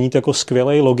bude to znít jako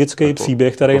skvělý logický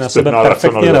příběh, který na sebe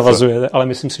perfektně navazuje, ale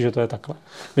myslím si, že to je takhle.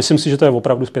 Myslím si, že to je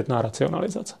opravdu zpětná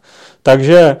racionalizace.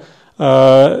 Takže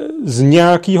z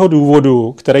nějakého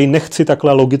důvodu, který nechci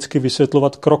takhle logicky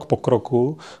vysvětlovat krok po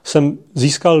kroku, jsem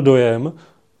získal dojem,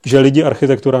 že lidi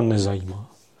architektura nezajímá.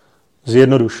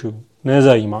 Zjednodušuju.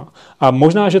 Nezajímá. A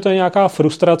možná, že to je nějaká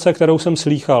frustrace, kterou jsem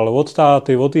slýchal od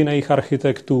táty, od jiných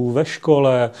architektů ve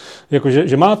škole, jakože,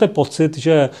 že máte pocit,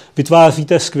 že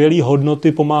vytváříte skvělé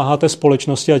hodnoty, pomáháte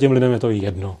společnosti a těm lidem je to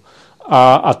jedno.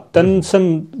 A ten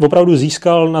jsem opravdu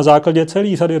získal na základě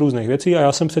celé řady různých věcí a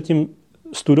já jsem předtím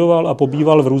studoval a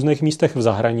pobýval v různých místech v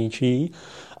zahraničí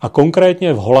a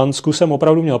konkrétně v Holandsku jsem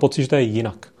opravdu měl pocit, že to je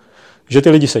jinak. Že ty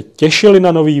lidi se těšili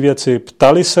na nové věci,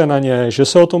 ptali se na ně, že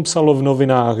se o tom psalo v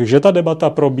novinách, že ta debata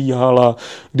probíhala,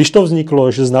 když to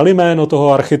vzniklo, že znali jméno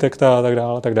toho architekta a tak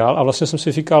dále, a tak dále. A vlastně jsem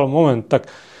si říkal, moment, tak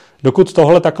dokud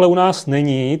tohle takhle u nás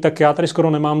není, tak já tady skoro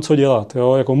nemám co dělat.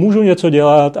 Jo? Jako můžu něco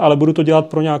dělat, ale budu to dělat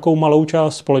pro nějakou malou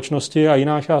část společnosti a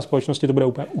jiná část společnosti to bude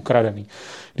úplně ukradený.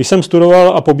 Když jsem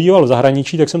studoval a pobýval v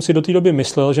zahraničí, tak jsem si do té doby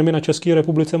myslel, že mi na České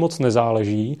republice moc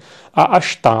nezáleží a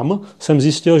až tam jsem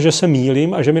zjistil, že se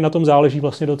mýlím a že mi na tom záleží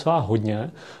vlastně docela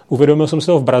hodně. Uvědomil jsem si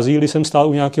to v Brazílii, jsem stál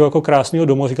u nějakého jako krásného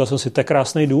domu, říkal jsem si, to je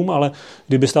krásný dům, ale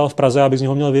kdyby stál v Praze, já bych z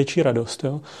něho měl větší radost.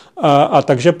 Jo? A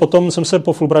takže potom jsem se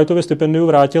po Fulbrightově stipendiu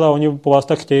vrátil a oni po vás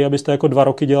tak chtějí, abyste jako 2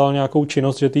 roky dělal nějakou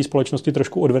činnost, že té společnosti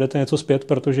trošku odvedete něco zpět,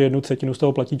 protože 1/3 z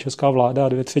toho platí česká vláda a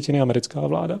 2/3 americká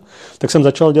vláda. Tak jsem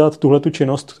začal dělat tuhletu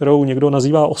činnost, kterou někdo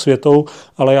nazývá osvětou,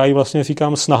 ale já ji vlastně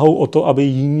říkám snahou o to, aby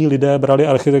jiní lidé brali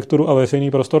architekturu a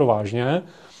veřejný prostor vážně.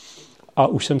 A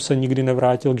už jsem se nikdy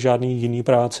nevrátil k žádný jiný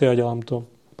práci a dělám to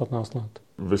 15 let.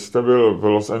 Vy jste byl v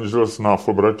Los Angeles na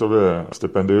Fulbrightově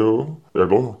stipendiu. Jak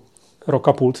dlouho? 1,5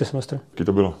 roku, 3 semestry. Jaký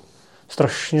to bylo?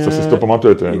 Strašně... Co si to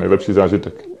pamatujete? Nejlepší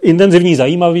zážitek? Intenzivní,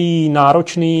 zajímavý,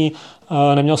 náročný.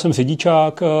 Neměl jsem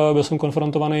řidičák, byl jsem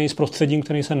konfrontovaný s prostředím,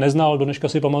 který jsem neznal. Do dneška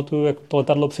si pamatuju, jak to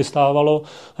letadlo přistávalo.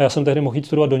 A já jsem tehdy mohl jít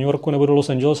studovat do New Yorku nebo do Los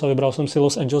Angeles a vybral jsem si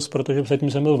Los Angeles, protože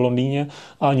předtím jsem byl v Londýně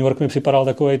a New York mi připadal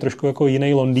takový trošku jako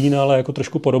jiný Londýn, ale jako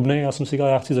trošku podobný. Já jsem si říkal,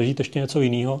 já chci zažít ještě něco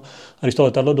jiného. A když to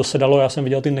letadlo dosedalo, já jsem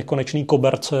viděl ty nekonečné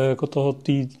koberce, jako toho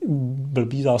ty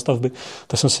blbý zástavby,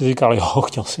 tak jsem si říkal, jo,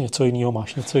 chtěl si něco jiného,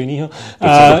 máš něco jiného.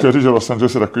 Teď jsem chtěl říct, že Los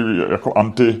Angeles je takový jako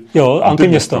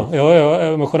antiměsto. Jo,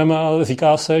 mimochodem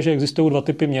říká se, že existují 2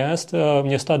 typy měst.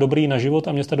 Města dobrý na život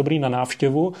a města dobrý na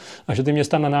návštěvu. A že ty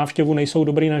města na návštěvu nejsou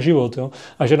dobrý na život. Jo?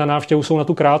 A že na návštěvu jsou na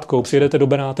tu krátkou. Přijedete do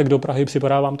Benátek, do Prahy,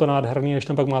 připadá vám to nádherný, než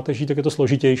tam pak máte žít, tak je to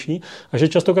složitější. A že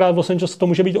častokrát v Los Angeles to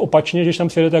může být opačně, že když tam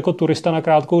přijedete jako turista na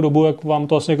krátkou dobu, jak vám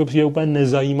to vlastně jako přijde úplně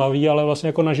nezajímavý, ale vlastně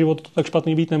jako na život to tak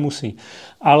špatný být nemusí.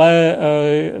 Ale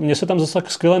mně se tam zase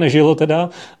tak skvěle nežilo teda,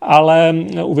 ale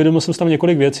uvědomil jsem si tam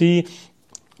několik věcí.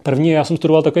 První, já jsem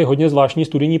studoval takový hodně zvláštní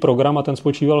studijní program a ten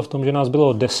spočíval v tom, že nás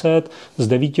bylo 10 z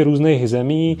 9 různých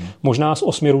zemí, možná z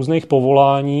 8 různých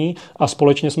povolání a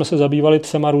společně jsme se zabývali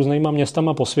 3 různýma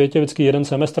městama po světě, vždycky 1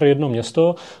 semestr, 1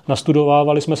 město,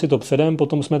 nastudovávali jsme si to předem,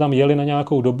 potom jsme tam jeli na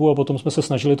nějakou dobu a potom jsme se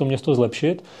snažili to město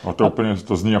zlepšit. A to úplně,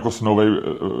 to zní jako snový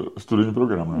studijní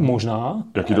program, ne? Možná.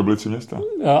 Jaký to byly 3 města?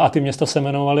 A ty města se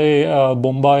jmenovaly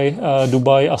Bombaj,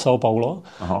 Dubaj a São Paulo.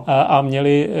 A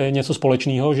měli něco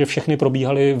společného, že všechny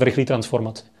probíhaly v rychlé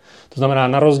transformaci. To znamená,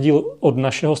 na rozdíl od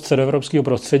našeho středoevropského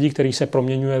prostředí, který se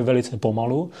proměňuje velice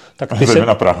pomalu,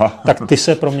 tak ty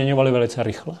se proměňovaly velice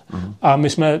rychle. A my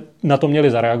jsme na to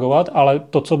měli zareagovat, ale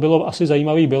to, co bylo asi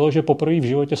zajímavé, bylo, že poprvé v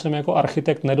životě jsem jako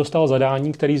architekt nedostal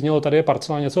zadání, který znělo, tady je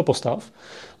parcela, něco postav.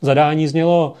 Zadání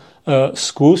znělo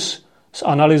zkus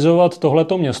zanalyzovat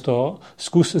tohleto město,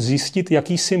 zkus zjistit,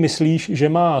 jaký si myslíš, že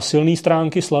má silné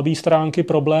stránky, slabé stránky,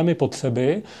 problémy,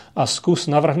 potřeby a zkus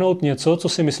navrhnout něco, co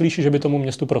si myslíš, že by tomu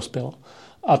městu prospělo.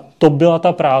 A to byla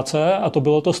ta práce a to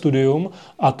bylo to studium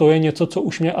a to je něco, co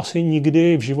už mě asi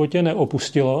nikdy v životě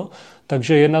neopustilo.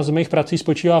 Takže jedna z mých prací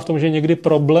spočívá v tom, že někdy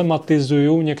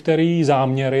problematizuju některé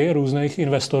záměry různých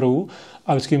investorů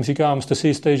a vždycky jim říkám, jste si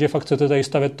jistý, že fakt chcete tady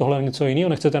stavět tohle něco jiného,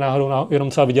 nechcete náhodou jenom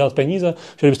třeba vydělat peníze,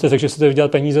 že kdybyste řekli, že chcete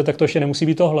vydělat peníze, tak to ještě nemusí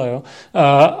být tohle. Jo?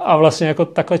 A vlastně jako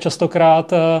takhle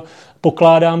častokrát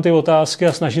pokládám ty otázky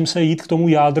a snažím se jít k tomu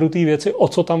jádru té věci, o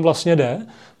co tam vlastně jde,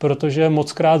 protože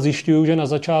mockrát zjišťuju, že na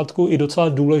začátku i docela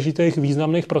důležitých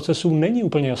významných procesů není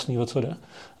úplně jasný, o co jde.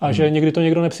 A že někdy to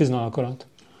někdo nepřizná akorát.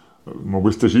 Mohl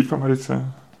byste žít v Americe?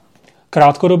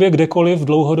 Krátkodobě kdekoliv,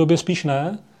 dlouhodobě spíš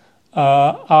ne.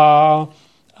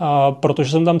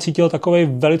 Protože jsem tam cítil takový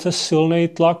velice silný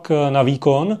tlak na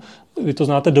výkon. Vy to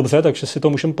znáte dobře, takže si to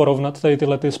můžeme porovnat, tady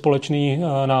tyhle ty společný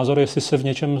názory, jestli se v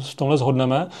něčem v tomhle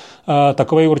shodneme.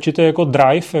 Takovej určitě jako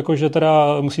drive, jakože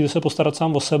teda musíte se postarat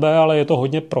sám o sebe, ale je to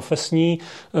hodně profesní.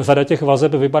 Řada těch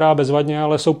vazeb vypadá bezvadně,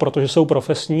 ale jsou protože jsou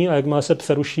profesní a jakmile se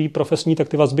přeruší profesní, tak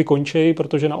ty vazby končí,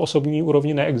 protože na osobní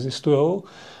úrovni neexistujou.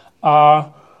 A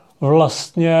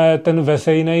vlastně ten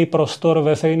veřejný prostor,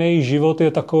 veřejný život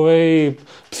je takovej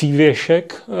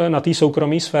přívěšek na té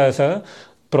soukromé sféře.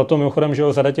 Proto mimochodem, že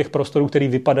řada těch prostorů, který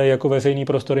vypadají jako veřejný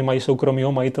prostory, mají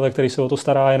soukromýho majitele, který se o to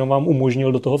stará, jenom vám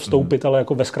umožnil do toho vstoupit, ale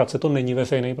jako ve zkratce to není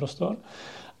veřejný prostor.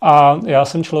 A já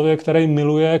jsem člověk, který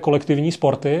miluje kolektivní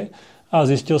sporty a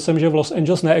zjistil jsem, že v Los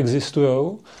Angeles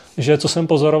neexistujou, že co jsem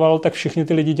pozoroval, tak všichni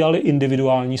ty lidi dělali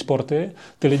individuální sporty.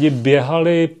 Ty lidi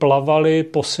běhali, plavali,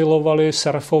 posilovali,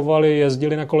 surfovali,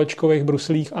 jezdili na kolečkových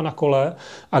bruslích a na kole.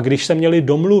 A když se měli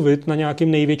domluvit na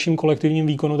nějakým největším kolektivním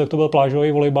výkonu, tak to byl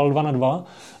plážový volejbal 2-2.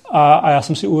 A já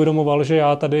jsem si uvědomoval, že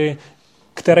já tady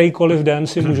kterýkoliv den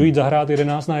si můžu jít zahrát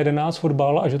 11-11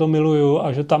 fotbal a že to miluju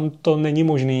a že tam to není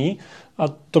možný. A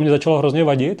to mě začalo hrozně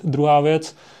vadit. Druhá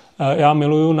věc, já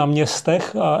miluju na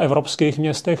městech, evropských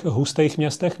městech, hustých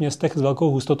městech s velkou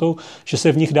hustotou, že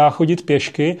se v nich dá chodit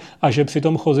pěšky a že při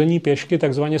tom chození pěšky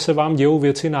takzvaně se vám dějou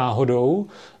věci náhodou.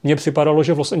 Mně připadalo,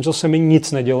 že v Los Angeles se mi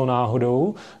nic nedělo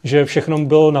náhodou, že všechno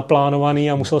bylo naplánované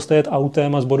a musel jste jet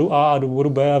autem a z bodu A do bodu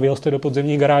B a vyjel jste do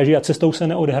podzemní garáži a cestou se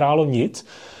neodehrálo nic.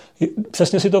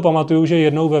 Přesně si to pamatuju, že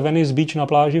jednou ve Venice Beach na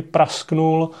pláži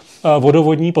prasknul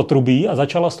vodovodní potrubí a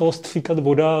začala z toho stříkat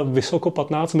voda vysoko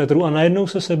 15 metrů a najednou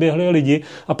se seběhli lidi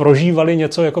a prožívali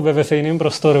něco jako ve veřejném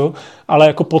prostoru, ale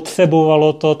jako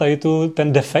potřebovalo to tady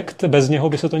ten defekt, bez něho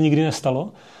by se to nikdy nestalo.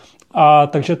 A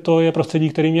takže to je prostředí,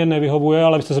 který mě nevyhovuje,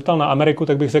 ale byste se ptal na Ameriku,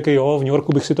 tak bych řekl, jo, v New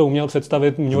Yorku bych si to uměl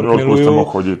představit, New York miluju,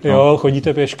 chodit, no. Jo,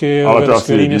 chodíte pěšky, ale to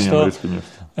skvělý město. město.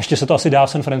 Ještě se to asi dá v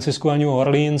San Francisku a New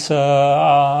Orleans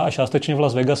a částečně v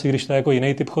Las Vegas, i když to je jako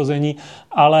jiný typ chození,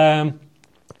 ale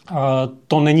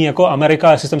to není jako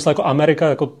Amerika, jestli jsem myslel jako Amerika,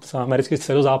 jako americký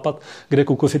středozápad, kde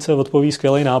kukuřice odpoví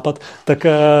skvělý nápad,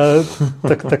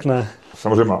 tak ne.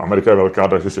 Samozřejmě Amerika je velká,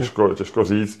 takže těžko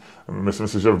říct. Myslím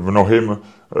si, že v mnohem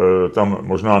tam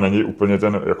možná není úplně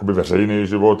ten jakoby veřejný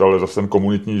život, ale zase ten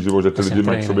komunitní život, že ty lidi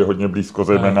mají k sobě hodně blízko,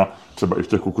 zejména třeba i v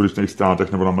těch kukuřičných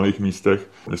státech nebo na malých místech.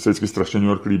 Mně se vždycky strašně New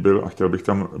York líbil a chtěl bych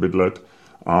tam bydlet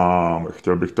a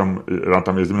rád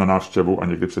tam jezdím na návštěvu a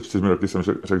někdy před 4 roky jsem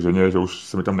řekl ženě, že už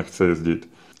se mi tam nechce jezdit.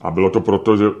 A bylo to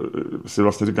proto, že si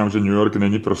vlastně říkám, že New York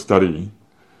není pro starý,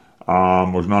 a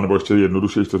možná, nebo ještě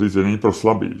jednodušeji to říct, že není pro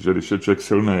slabý, že když je člověk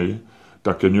silnej,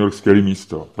 tak je New York skvělý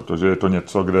místo, protože je to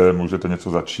něco, kde můžete něco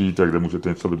začít a kde můžete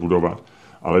něco vybudovat.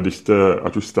 Ale když jste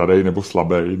ať už starý nebo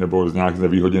slabý, nebo nějak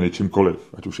znevýhodněný čímkoliv,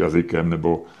 ať už jazykem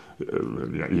nebo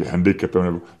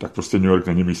handicapem, tak prostě New York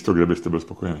není místo, kde byste byl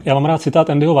spokojený. Já mám rád citát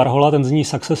Andyho Warhola, ten zní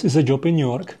Success is a job in New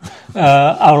York.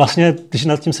 A vlastně, když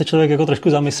nad tím se člověk jako trošku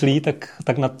zamyslí,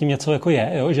 tak nad tím něco jako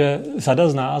je, jo? Že řada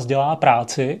z nás dělá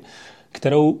práci,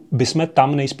 kterou bychom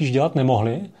tam nejspíš dělat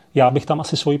nemohli. Já bych tam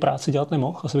asi svoji práci dělat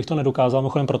nemohl, asi bych to nedokázal,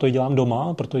 mimochodem proto ji dělám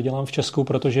doma, proto ji dělám v Česku,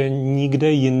 protože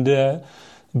nikde jinde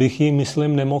bych ji,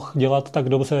 myslím, nemohl dělat tak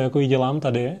dobře, jako ji dělám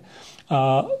tady.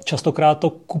 A častokrát to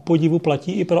ku podivu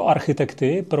platí i pro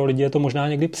architekty, pro lidi je to možná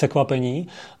někdy překvapení,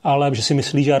 ale že si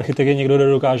myslí, že architekt je někdo, kdo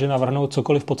dokáže navrhnout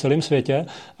cokoliv po celém světě,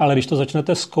 ale když to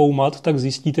začnete zkoumat, tak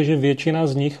zjistíte, že většina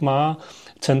z nich má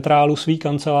centrálu svý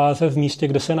kanceláře v místě,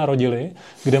 kde se narodili,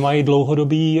 kde mají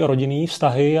dlouhodobý rodinný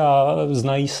vztahy a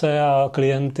znají se a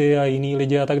klienty a jiný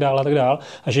lidi a tak dále.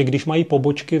 A že když mají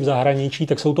pobočky v zahraničí,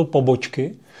 tak jsou to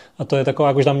pobočky. A to je taková,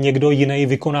 jako že tam někdo jiný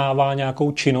vykonává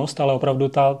nějakou činnost, ale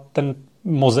opravdu ten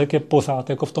mozek je pořád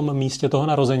jako v tom místě toho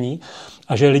narození.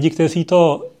 A že lidi, kteří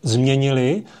to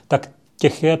změnili, tak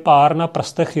těch je pár na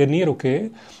prstech jedné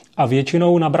ruky a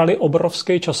většinou nabrali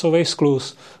obrovský časový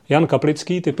skluz. Jan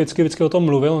Kaplický typicky vždycky o tom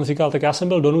mluvil, on říkal, tak já jsem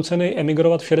byl donucený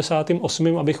emigrovat v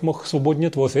 68., abych mohl svobodně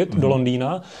tvořit do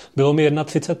Londýna, bylo mi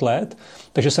 31 let,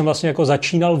 takže jsem vlastně jako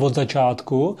začínal od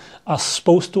začátku a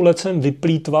spoustu let jsem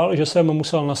vyplýtval, že jsem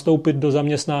musel nastoupit do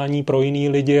zaměstnání pro jiný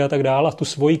lidi a tak dále. A tu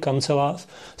svoji kancelář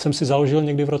jsem si založil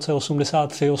někdy v roce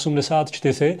 83,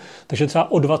 84, takže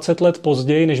třeba o 20 let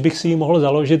později, než bych si ji mohl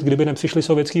založit, kdyby nepřišly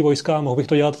sovětský vojska, mohl bych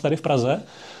to dělat tady v Praze.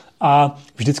 A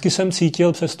vždycky jsem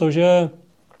cítil, přestože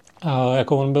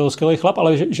jako on byl skvělý chlap,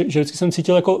 ale že vždycky jsem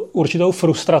cítil jako určitou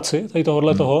frustraci tady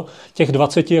tohohle toho, těch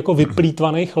 20 jako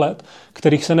vyplýtvaných let,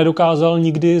 kterých se nedokázal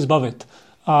nikdy zbavit.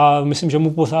 A myslím, že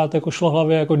mu pořád jako šlo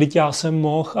hlavě, jako dyť já jsem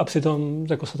mohl a přitom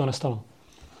jako se to nestalo.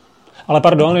 Ale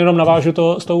pardon, jenom navážu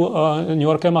to s tou New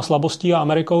Yorkem a slabostí a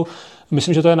Amerikou.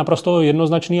 Myslím, že to je naprosto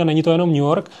jednoznačný a není to jenom New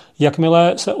York.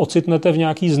 Jakmile se ocitnete v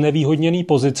nějaký znevýhodněný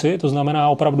pozici, to znamená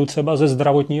opravdu třeba ze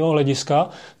zdravotního hlediska,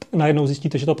 najednou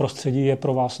zjistíte, že to prostředí je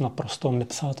pro vás naprosto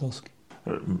nepřátelské.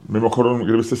 Mimochodem,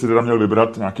 kdybyste si teda měl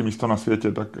vybrat nějaké místo na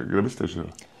světě, tak kde byste žil?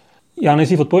 Já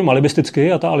nejdřív odpovím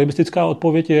alibisticky a ta alibistická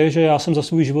odpověď je, že já jsem za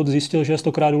svůj život zjistil, že je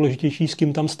 100krát důležitější, s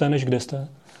kým tam jste, než kde jste.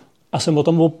 A jsem o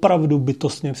tom opravdu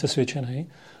bytostně přesvědčený.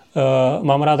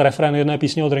 Mám rád refrén jedné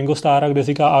písně od Ringo Starra, kde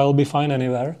říká I'll be fine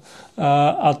anywhere.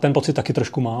 A ten pocit taky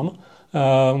trošku mám.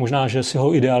 Možná, že si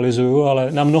ho idealizuju,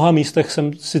 ale na mnoha místech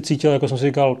jsem si cítil, jako jsem si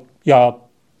říkal, já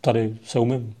tady se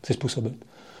umím přizpůsobit.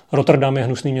 Rotterdam je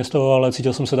hnusný město, ale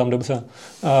cítil jsem se tam dobře.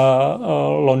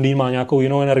 Londýn má nějakou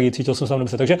jinou energii, cítil jsem se tam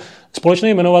dobře. Takže společný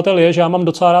jmenovatel je, že já mám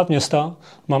docela rád města,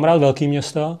 mám rád velký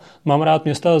města, mám rád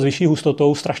města s vyšší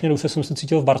hustotou, strašně dobře jsem se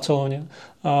cítil v Barceloně.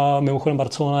 A mimochodem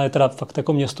Barcelona je teda fakt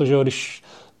jako město, že jo, když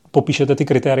popíšete ty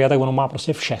kritéria, tak ono má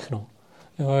prostě všechno.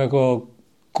 Jo, jako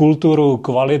kulturu,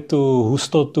 kvalitu,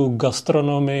 hustotu,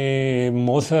 gastronomii,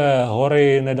 moře,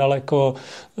 hory nedaleko,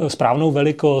 správnou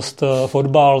velikost,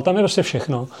 fotbal, tam je prostě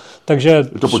všechno. Takže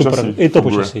to super. I to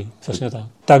počasí, přesně tak.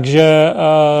 Takže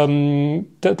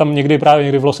tam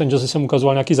někdy v Los Angeles jsem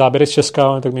ukazoval nějaký záběry z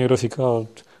Česka, tak mi někdo říkal,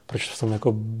 proč v tom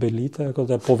jako bydlíte, jako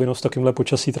to je povinnost takovýmhle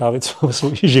počasí trávit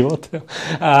svůj život. Jo.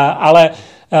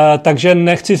 Takže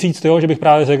nechci říct, jo, že bych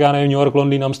právě řekl, já nevím, New York,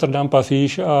 Londýn, Amsterdam,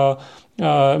 Paříž.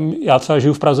 Já třeba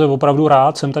žiju v Praze opravdu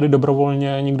rád, jsem tady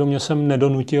dobrovolně, nikdo mě sem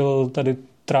nedonutil tady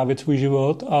trávit svůj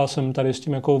život a jsem tady s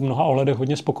tím jako v mnoha ohledech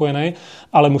hodně spokojený,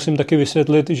 ale musím taky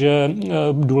vysvětlit, že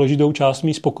důležitou část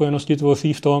mý spokojenosti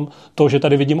tvoří v tom, že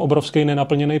tady vidím obrovský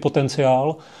nenaplněný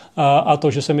potenciál a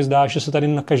to, že se mi zdá, že se tady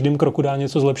na každém kroku dá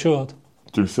něco zlepšovat.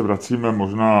 Tím se vracíme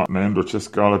možná nejen do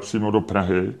Česka, ale přímo do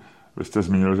Prahy. Vy jste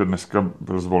zmínil, že dneska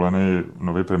byl zvolený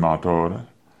nový primátor.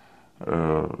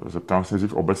 Zeptám se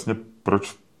dřív obecně, proč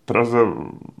v Praze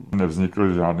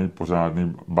nevznikly žádný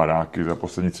pořádný baráky za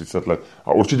poslední 30 let.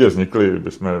 A určitě vznikly,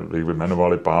 bychom jich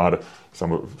vyjmenovali pár.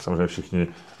 Samozřejmě všichni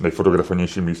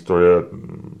nejfotografovanější místo je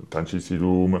Tančící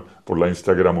dům, podle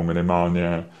Instagramu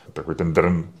minimálně. Takový ten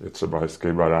Drn je třeba hezký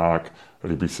barák.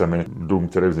 Líbí se mi dům,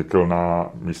 který vznikl na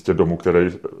místě domu, který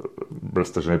byl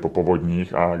stažený po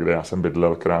povodních a kde já jsem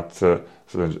bydlel krátce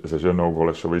se ženou v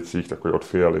Holešovicích, takový od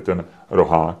Fialy, ten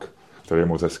Rohák, který je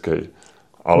moc hezký.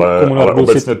 Ale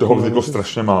obecně toho vzniklo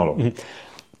strašně málo.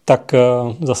 Tak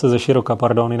zase ze široka,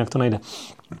 pardon, jinak to nejde.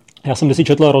 Já jsem si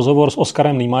četl rozhovor s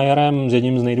Oskarem Niemeyerem, s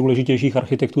jedním z nejdůležitějších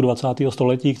architektů 20.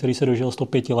 století, který se dožil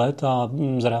 105 let a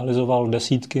zrealizoval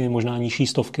desítky, možná nižší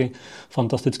stovky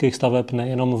fantastických staveb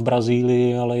nejenom v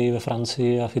Brazílii, ale i ve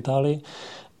Francii a v Itálii.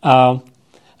 A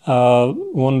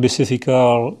on by si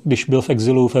říkal, když byl v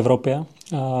exilu v Evropě,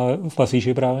 v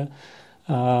Paříži právě,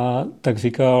 tak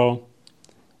říkal,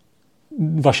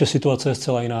 vaše situace je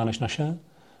zcela jiná než naše.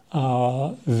 A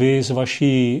vy s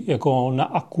vaší jako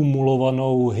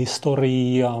naakumulovanou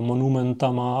historií a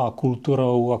monumentama a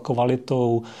kulturou a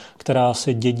kvalitou, která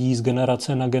se dědí z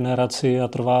generace na generaci a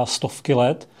trvá stovky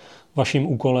let, vaším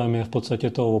úkolem je v podstatě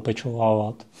to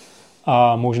opečovávat.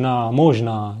 A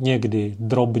možná někdy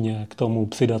drobně k tomu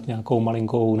přidat nějakou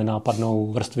malinkou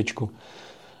nenápadnou vrstvičku.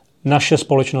 Naše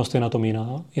společnost je na tom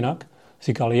jinak.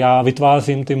 Říkal, já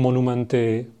vytvářím ty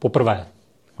monumenty poprvé.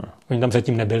 Oni tam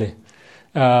předtím nebyli.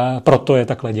 Proto je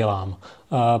takhle dělám.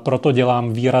 Proto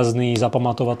dělám výrazný,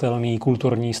 zapamatovatelný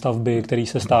kulturní stavby, které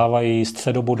se stávají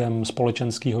středobodem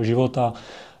společenského života.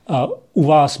 U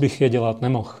vás bych je dělat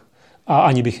nemohl. A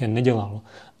ani bych je nedělal.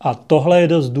 A tohle je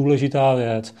dost důležitá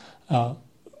věc.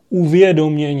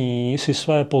 Uvědomění si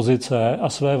své pozice a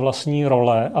své vlastní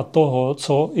role a toho,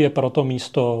 co je pro to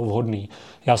místo vhodný.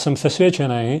 Já jsem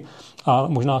přesvědčený, a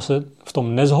možná se v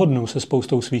tom nezhodnu se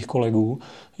spoustou svých kolegů,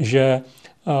 že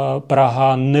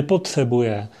Praha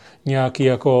nepotřebuje nějaký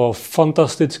jako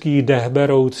fantastický,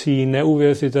 dechberoucí,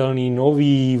 neuvěřitelný,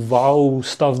 nový, wow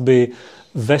stavby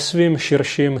ve svým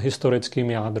širším historickým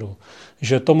jádru.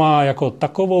 Že to má jako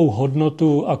takovou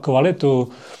hodnotu a kvalitu,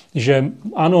 že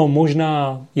ano,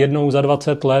 možná jednou za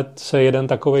 20 let se jeden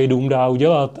takovej dům dá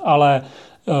udělat, ale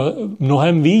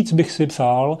mnohem víc bych si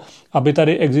přál, aby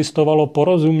tady existovalo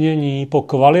porozumění po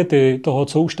kvality toho,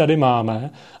 co už tady máme,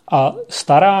 a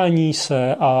starání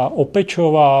se a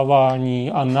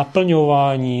opečovávání a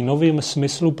naplňování novým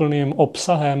smysluplným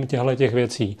obsahem těchto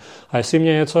věcí. A jestli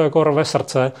mě něco jako rve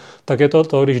srdce, tak je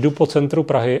to, když jdu po centru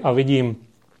Prahy a vidím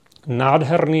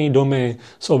nádherný domy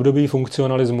z období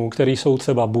funkcionalismu, které jsou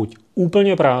třeba buď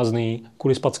úplně prázdný,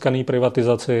 kvůli spackaný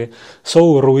privatizaci,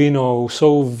 jsou ruinou,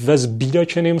 jsou ve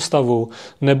zbídačeném stavu,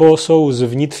 nebo jsou z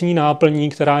vnitřní náplní,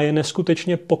 která je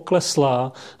neskutečně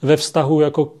pokleslá ve vztahu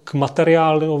jako k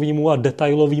materiálovému a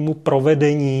detailovému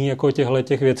provedení jako těchto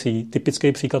věcí.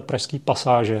 Typický příklad pražský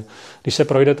pasáže. Když se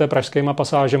projdete pražskýma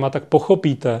pasážema, tak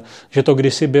pochopíte, že to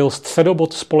kdysi byl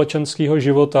středobod společenského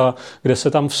života, kde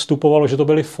se tam vstupovalo, že to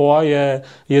byly foaje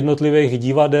jednotlivých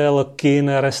divadel,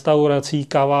 kin, restaurací,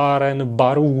 kaváren,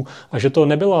 barů, a že to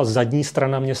nebyla zadní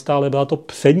strana města, ale byla to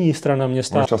přední strana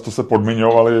města. Často se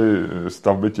podmiňovaly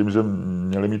stavby tím, že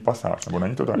měly mít pasáž, nebo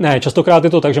není to tak? Ne, častokrát je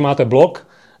to tak, že máte blok.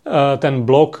 Ten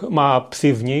blok má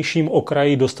při vnějším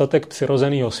okraji dostatek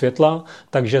přirozeného světla,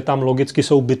 takže tam logicky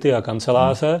jsou byty a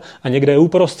kanceláře, a někde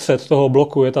uprostřed toho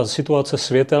bloku je ta situace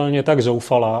světelně tak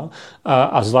zoufalá,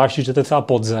 a zvlášť, že to je třeba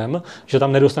podzem, že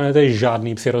tam nedostanete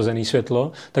žádný přirozený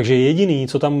světlo, takže jediný,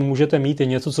 co tam můžete mít, je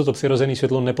něco, co to přirozený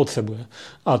světlo nepotřebuje.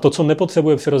 A to, co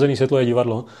nepotřebuje přirozený světlo, je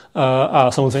divadlo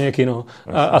a samozřejmě kino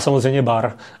a samozřejmě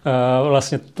bar.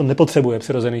 Vlastně to nepotřebuje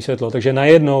přirozený světlo, takže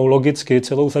najednou logicky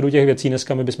celou řadu těch věcí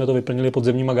dneska my bychom to vyplnili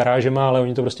podzemníma garážema, ale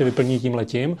oni to prostě vyplní tím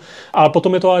letím. A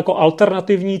potom je to jako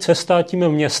alternativní cesta tím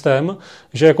městem,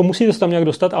 že jako musíte se tam nějak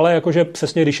dostat, ale jakože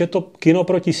přesně, když je to kino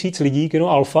pro 1000 lidí, kino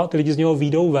Alfa, ty lidi z něho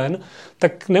výjdou ven,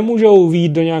 tak nemůžou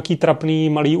výjít do nějaký trapný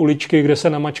malý uličky, kde se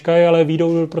namačkají, ale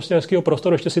výjdou do prostě hezkého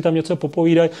prostoru, ještě si tam něco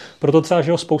popovídají. Proto třeba,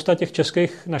 že spousta těch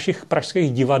českých našich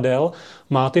pražských divadel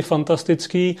má ty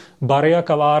fantastický bary a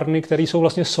kavárny, které jsou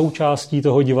vlastně součástí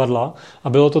toho divadla. A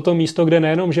bylo to místo, kde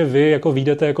nejenom, že vy jako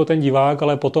vyjdete jako ten divák,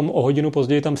 ale potom o hodinu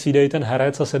později tam přijde i ten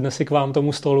herec a sedne si k vám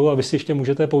tomu stolu a vy si ještě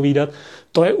můžete povídat.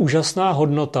 To je úžasná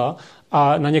hodnota.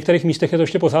 A na některých místech je to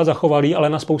ještě pořád zachovalý, ale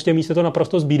na spoustě míst je to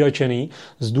naprosto zbídačený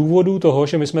z důvodu toho,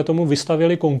 že my jsme tomu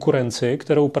vystavili konkurenci,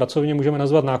 kterou pracovně můžeme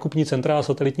nazvat nákupní centra a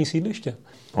satelitní sídliště.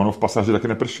 Ono v pasáži taky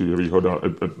neprší, je výhoda.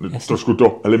 Trošku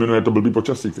to eliminuje to blbý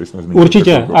počasí, který jsme zmínili.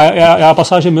 Určitě. A já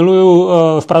pasáže miluju.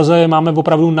 V Praze máme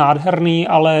opravdu nádherný,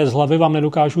 ale z hlavy vám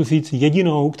nedokážu říct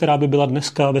jedinou, která by byla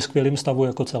dneska ve skvělém stavu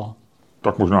jako celá.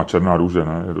 Tak možná Černá růže,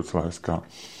 ne? Je docela hezká.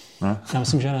 Ne? Já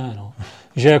myslím, že ne. No.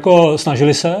 Že jako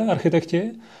snažili se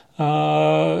architekti,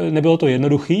 nebylo to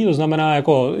jednoduchý, to znamená,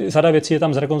 jako řada věcí je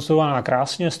tam zrekonstruovaná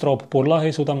krásně, strop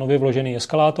podlahy, jsou tam nově vložené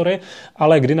eskalátory,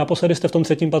 ale kdy naposledy jste v tom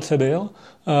 3. patře byl,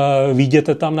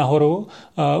 vyjdete tam nahoru,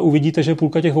 uvidíte, že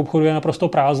půlka těch obchodů je naprosto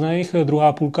prázdných,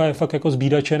 druhá půlka je fakt jako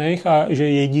zbídačených a že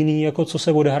jediný, jako co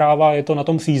se odehrává, je to na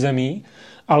tom přízemí,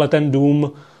 ale ten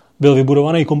dům byl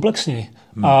vybudovaný komplexně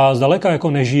a zdaleka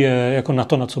jako nežije jako na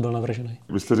to, na co byl navržený.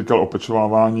 Vy jste říkal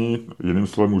opečovávání, jiným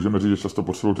slovem můžeme říct, že často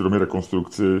potřebují ty domy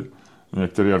rekonstrukci.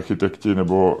 Někteří architekti,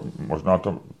 nebo možná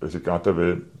to říkáte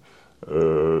vy,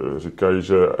 říkají,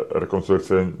 že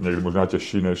rekonstrukce je někdy možná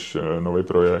těžší než nový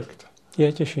projekt.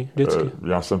 Je těžší, vždycky.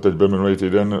 Já jsem teď byl minulý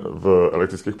týden v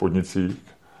elektrických podnicích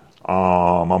a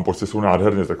mám pocit, že jsou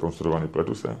nádherně zrekonstruovaný.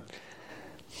 Pletu se?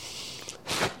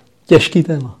 Těžký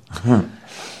téma.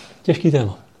 Těžký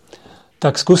téma.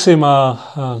 Tak zkusím a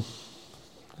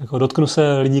jako dotknu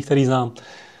se lidí, který znám.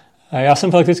 Já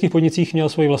jsem v elektrických podnicích měl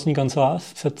svoji vlastní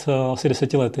kancelář před asi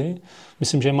 10 lety.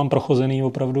 Myslím, že je mám prochozený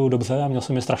opravdu dobře a měl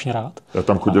jsem je strašně rád. Já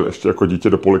tam chodil ještě jako dítě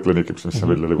do polikliniky, protože jsme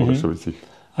bydleli v Holešovicích.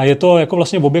 A je to jako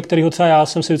vlastně objekt, kterýho třeba já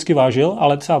jsem si vždycky vážil,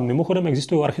 ale třeba mimochodem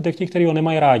existují architekti, kteří ho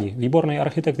nemají rádi. Výborný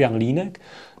architekt Jan Línek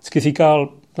vždycky říkal,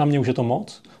 na mě už je to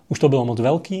moc. Už to bylo moc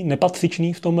velký,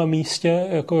 nepatřičný v tom místě,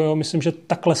 jako jo, myslím, že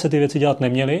takhle se ty věci dělat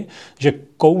neměly, že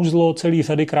kouzlo celý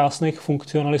řady krásných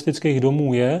funkcionalistických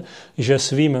domů je, že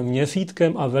svým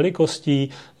měřítkem a velikostí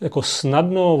jako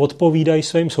snadno odpovídají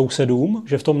svým sousedům,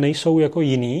 že v tom nejsou jako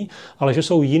jiný, ale že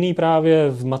jsou jiný právě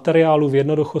v materiálu, v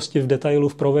jednoduchosti, v detailu,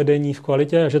 v provedení, v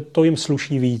kvalitě a že to jim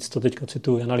sluší víc, to teďka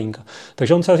cituju Jana Línka.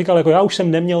 Takže on se říkal, jako já už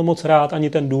jsem neměl moc rád ani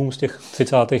ten dům z těch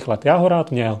 30. let. Já ho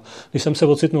rád měl. Když jsem se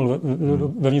ocitnul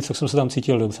vevnitř, tak jsem se tam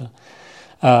cítil dobře.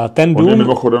 Ten dům... On je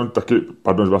mimochodem taky,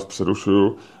 pardon, že vás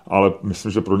přerušuju, ale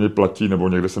myslím, že pro něj platí, nebo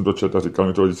někde jsem to četl a říkal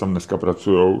mi to, že tam dneska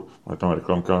pracujou, ale tam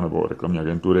reklamka nebo reklamní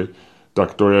agentury,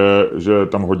 tak to je, že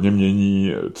tam hodně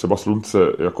mění třeba slunce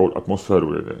jako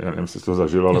atmosféru. Já nevím, jestli to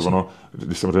zažil, ale ono,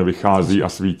 když samozřejmě vychází a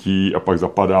svítí a pak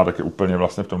zapadá, tak je úplně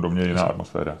vlastně v tom domě jiná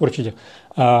atmosféra. Určitě.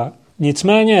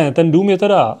 Nicméně ten dům je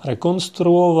teda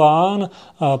rekonstruován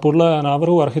podle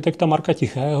návrhu architekta Marka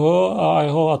Tichého a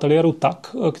jeho ateliéru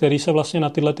Tak, který se vlastně na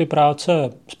tyhle ty práce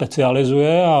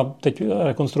specializuje a teď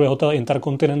rekonstruuje hotel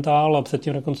Intercontinental a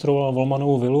předtím rekonstruoval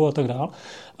Volmanovu vilu a tak dále.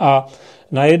 A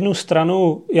na jednu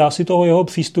stranu já si toho jeho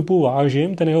přístupu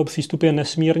vážím, ten jeho přístup je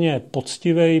nesmírně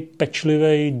poctivý,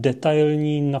 pečlivý,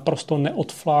 detailní, naprosto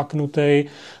neodfláknutý,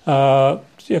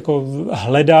 jako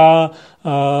hledá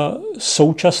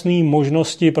současné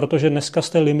možnosti, protože dneska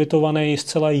jste limitovaný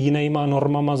zcela jinýma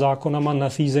normama, zákonama,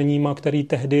 nařízeníma, které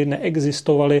tehdy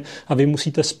neexistovaly a vy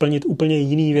musíte splnit úplně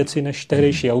jiné věci než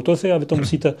tehdejší autoři a vy to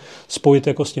musíte spojit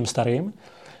jako s tím starým.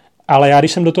 Ale já,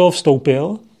 když jsem do toho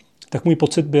vstoupil, tak můj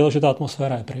pocit byl, že ta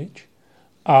atmosféra je pryč.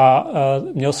 A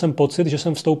měl jsem pocit, že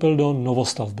jsem vstoupil do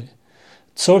novostavby.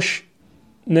 Což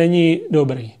není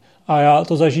dobrý. A já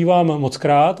to zažívám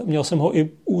mockrát. Měl jsem ho i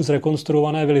u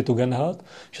zrekonstruované vily Tugendhat,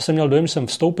 že jsem měl dojem, že jsem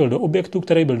vstoupil do objektu,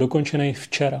 který byl dokončený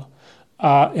včera.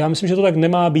 A já myslím, že to tak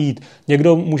nemá být.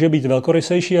 Někdo může být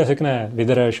velkorysejší a řekne,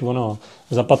 vydrž, ono,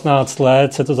 za 15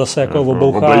 let se to zase jako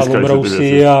obouchá,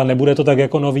 obrousí a nebude to tak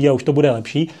jako nový a už to bude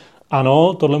lepší.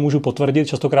 Ano, tohle můžu potvrdit,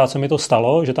 častokrát se mi to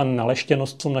stalo, že ta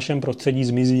naleštěnost v tom našem prostředí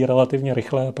zmizí relativně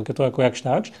rychle a pak je to jako jakž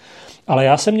takž. Ale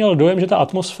já jsem měl dojem, že ta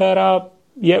atmosféra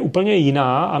je úplně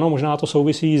jiná, ano, možná to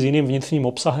souvisí s jiným vnitřním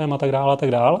obsahem a tak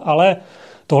dále, ale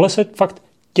tohle se fakt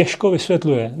těžko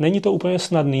vysvětluje. Není to úplně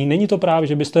snadný, není to právě,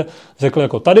 že byste řekli,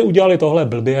 jako tady udělali tohle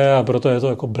blbě a proto je to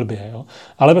jako blbě. Jo?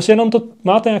 Ale prostě jenom to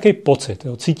máte nějaký pocit,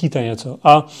 jo? Cítíte něco.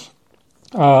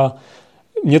 A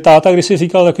mě táta, když si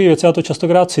říkal takové věci, já to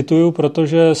častokrát cituju,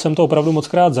 protože jsem to opravdu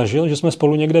mockrát zažil, že jsme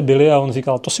spolu někde byli a on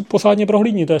říkal, to si pořádně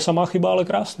prohlídni, to je samá chyba, ale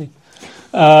krásný.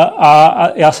 A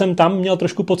já jsem tam měl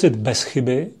trošku pocit bez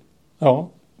chyby, jo?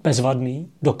 Bezvadný,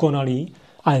 dokonalý,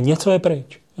 ale něco je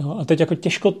pryč. Jo? A teď jako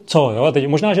těžko co, jo? A teď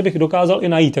možná, že bych dokázal i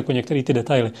najít jako některé ty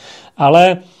detaily.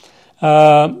 Ale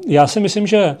já si myslím,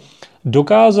 že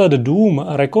dokázat dům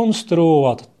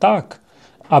rekonstruovat tak,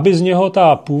 aby z něho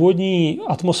ta původní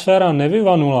atmosféra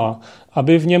nevyvanula,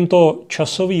 aby v něm to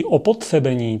časové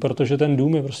opotřebení, protože ten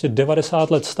dům je prostě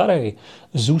 90 let starý,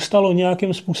 zůstalo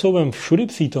nějakým způsobem všudy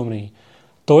přítomný,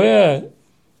 to je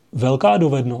velká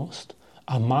dovednost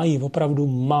a mají opravdu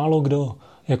málo kdo.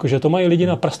 Jakože to mají lidi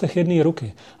na prstech jedné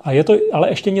ruky. A je to ale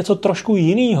ještě něco trošku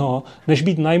jiného, než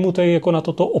být najmutej jako na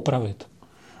toto opravit.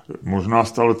 Možná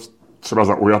stále třeba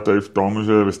zaujatý v tom,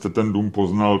 že vy jste ten dům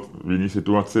poznal v jiné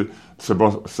situaci,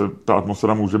 třeba se ta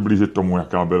atmosféra může blížit tomu,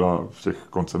 jaká byla v těch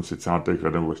koncem 30.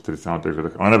 let nebo 40.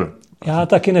 letech, ale nevím. Já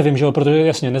taky nevím, že jo, protože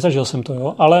jasně, nezažil jsem to,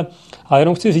 jo, ale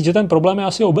jenom chci říct, že ten problém je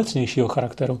asi obecnějšího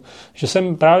charakteru. Že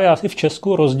jsem právě asi v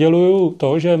Česku rozděluju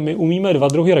to, že my umíme dva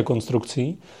druhy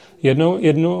rekonstrukcí.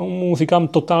 Jednou říkám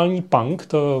totální punk,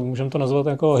 to můžeme to nazvat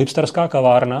jako hipsterská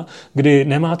kavárna, kdy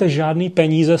nemáte žádný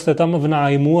peníze, jste tam v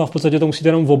nájmu a v podstatě to musíte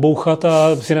jenom obouchat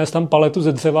a přinést tam paletu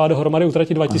ze dřeva a dohromady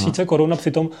utratit 2000 korun a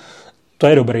přitom to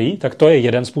je dobrý, tak to je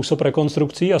jeden způsob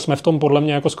rekonstrukcí a jsme v tom podle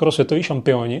mě jako skoro světoví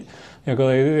šampioni. Jako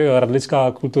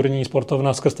radlická kulturní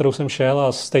sportovna, skrz kterou jsem šel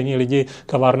a stejní lidi,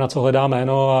 kavárna, co hledá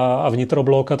jméno a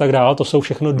vnitroblok a tak dále. To jsou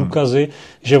všechno důkazy,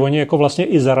 že oni jako vlastně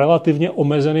i za relativně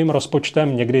omezeným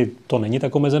rozpočtem, někdy to není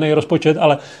tak omezený rozpočet,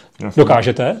 ale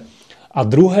dokážete. A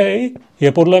druhý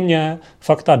je podle mě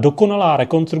fakt ta dokonalá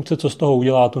rekonstrukce, co z toho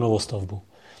udělá tu novostavbu.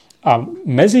 A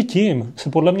mezi tím se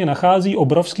podle mě nachází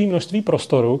obrovské množství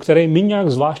prostoru, který my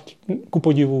nějak zvlášť ku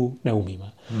podivu neumíme.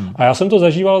 A já jsem to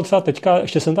zažíval třeba teďka,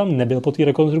 ještě jsem tam nebyl po té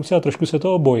rekonstrukci a trošku se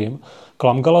toho bojím.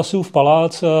 Klamgalasův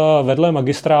palác vedle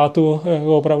magistrátu,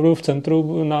 opravdu v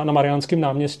centru na Mariánském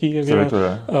náměstí.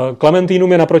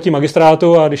 Klementínum je naproti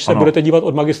magistrátu a když se budete dívat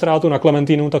od magistrátu na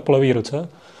Klementínum, tak po levý ruce.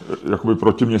 Jakoby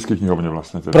proti městské knihovně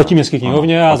vlastně. Proti městské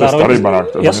knihovně a zároveň... Starý barák.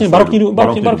 Jasně,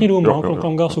 barokní dům,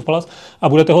 Klamgalasův palác. A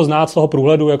budete ho znát z toho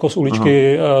průhledu, jako z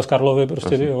uličky z Karlovy,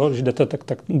 prostě, jo, když jdete, tak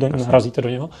narazíte do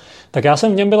něho. Tak já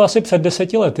jsem v něm byl asi před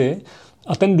 10 lety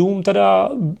a ten dům teda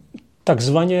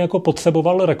takzvaně jako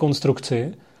potřeboval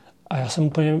rekonstrukci a já jsem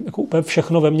úplně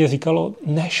všechno ve mně říkalo,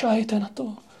 nešajte na to.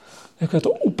 Jako je to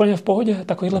úplně v pohodě.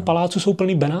 Takovýhle paláců jsou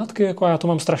plný Benátky, jako já to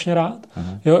mám strašně rád.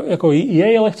 Jo, jako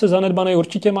je lehce zanedbaný,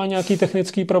 určitě má nějaký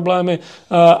technický problémy,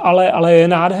 ale je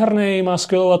nádherný, má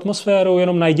skvělou atmosféru,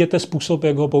 jenom najděte způsob,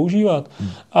 jak ho používat.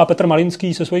 A Petr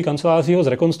Malinský se svojí kanceláří ho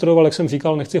zrekonstruoval, jak jsem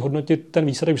říkal, nechci hodnotit ten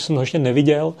výsledek, že jsem ho ještě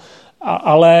neviděl,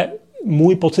 ale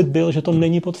můj pocit byl, že to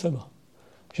není potřeba.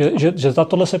 Že za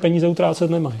tohle se peníze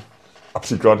utrácet nemají. A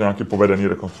příklad nějaký povedený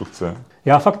rekonstrukce?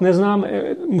 Já fakt neznám,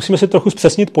 musíme si trochu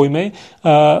zpřesnit pojmy.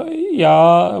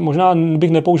 Já možná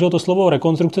bych nepoužil to slovo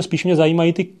rekonstrukce, spíš mě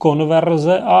zajímají ty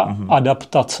konverze a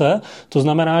adaptace. To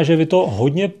znamená, že vy to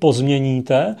hodně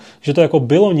pozměníte, že to jako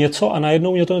bylo něco a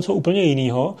najednou je to něco úplně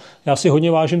jiného. Já si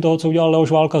hodně vážím toho, co udělal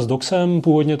Leoš Válka s Doxem.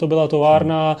 Původně to byla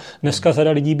továrna, dneska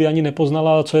řada lidí by ani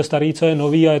nepoznala, co je starý, co je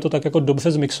nový a je to tak jako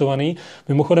dobře zmixovaný.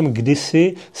 Mimochodem,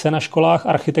 kdysi se na školách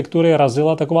architektury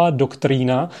razila taková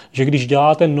doktrína, že když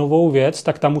děláte novou věc,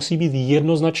 tak ta musí být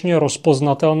jednoznačně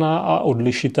rozpoznatelná a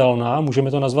odlišitelná.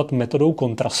 Můžeme to nazvat metodou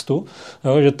kontrastu,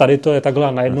 jo, že tady to je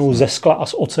takhle najednou ze skla a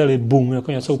z oceli bum,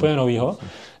 jako něco úplně nového.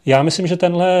 Já myslím, že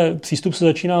tenhle přístup se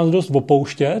začíná dost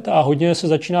opouštět a hodně se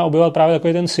začíná objevovat právě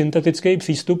takový ten syntetický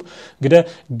přístup, kde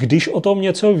když o tom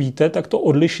něco víte, tak to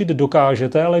odlišit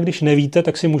dokážete, ale když nevíte,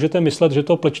 tak si můžete myslet, že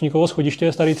to Plečníkovo schodiště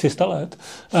je starý 300 let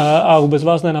a vůbec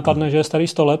vás nenapadne, že je starý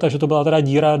 100 let a že to byla teda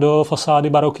díra do fasády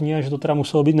barokní a že to teda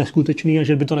muselo být neskutečný a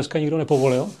že by to dneska nikdo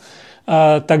nepovolil.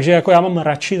 Takže jako já mám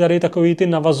radši tady takový ty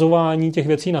navazování těch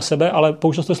věcí na sebe, ale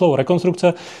použil jste slovo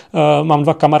rekonstrukce. Mám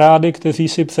dva kamarády, kteří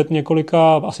si před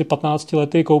několika, asi 15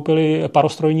 lety koupili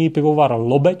parostrojní pivovar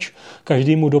Lobeč.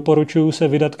 Každému doporučuji se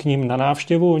vydat k ním na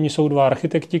návštěvu. Oni jsou dva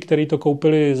architekti, kteří to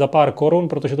koupili za pár korun,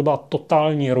 protože to byla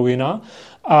totální ruina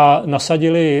a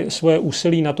nasadili svoje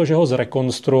úsilí na to, že ho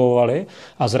zrekonstruovali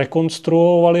a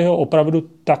zrekonstruovali ho opravdu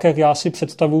tak, jak já si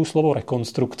představuju slovo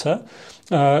rekonstrukce,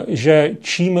 že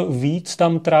čím víc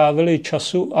tam trávili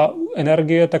času a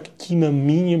energie, tak tím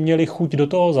míň měli chuť do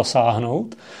toho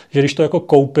zasáhnout. Že když to jako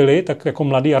koupili, tak jako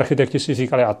mladí architekti si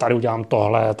říkali, já tady udělám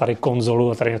tohle, tady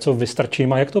konzolu, a tady něco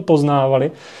vystrčím. A jak to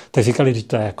poznávali, tak říkali, že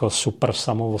to je jako super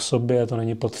samo o sobě, to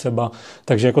není potřeba.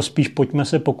 Takže jako spíš pojďme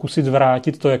se pokusit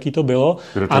vrátit to, jaký to bylo.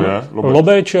 Kde to je?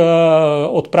 Lobeč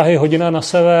od Prahy hodina na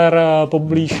sever,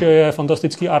 poblíž je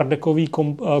fantastický artdekový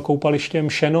koupaliště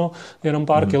Mšeno, jenom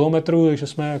pár kilometrů, takže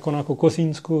jsme jako na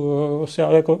Kokořínsku,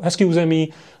 jako hezký území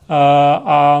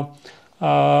a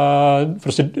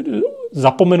prostě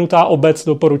zapomenutá obec,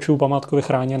 doporučuji, památkově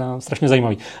chráněná, strašně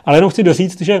zajímavý. Ale jenom chci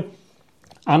doříct, že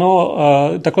ano,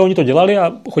 takhle oni to dělali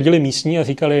a chodili místní a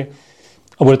říkali,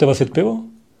 a budete vařit pivo?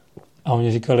 A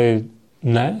oni říkali,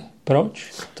 ne,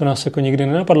 proč? To nás jako nikdy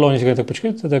nenapadlo. Oni říkali, tak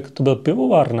počkejte, tak to byl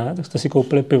pivovar, ne? Tak jste si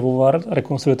koupili pivovar,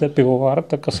 rekonstruujete pivovar,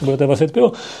 tak asi budete vařit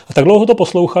pivo. A tak dlouho to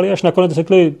poslouchali, až nakonec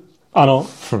řekli, ano,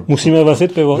 musíme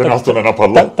vařit pivo. Že nás to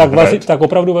nenapadlo. Tak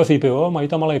opravdu vaří pivo, mají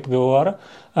tam malý pivovar.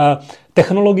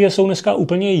 Technologie jsou dneska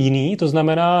úplně jiný, to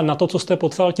znamená na to, co jste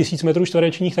potřeboval 1000 metrů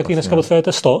čtverečních, tak jich dneska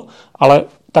potřebujete 100, ale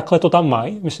takhle to tam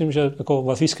mají, myslím, že jako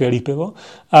vaří skvělý pivo.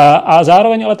 A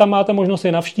zároveň ale tam máte možnost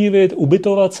je navštívit,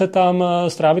 ubytovat se tam,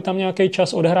 strávit tam nějaký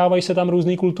čas, odehrávají se tam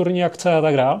různý kulturní akce a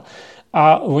tak dále.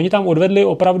 A oni tam odvedli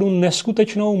opravdu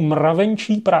neskutečnou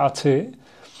mravenčí práci,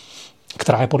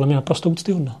 která je podle mě naprosto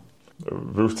úctyhodná.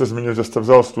 Vy už jste zmínil, že jste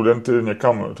vzal studenty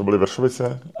někam, to byly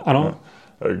Vršovice? Ano.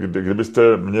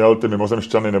 Kdybyste měl ty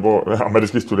mimozemšťany nebo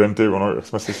americký studenty, ono, jak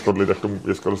jsme si shodli, tak tomu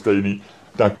je skoro stejný,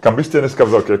 tak kam byste je dneska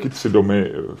vzal? Jaký 3 domy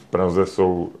v Praze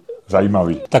jsou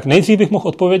zajímavý? Tak nejdřív bych mohl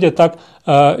odpovědět tak,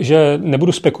 že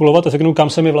nebudu spekulovat a řeknu, kam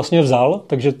jsem je vlastně vzal,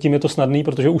 takže tím je to snadný,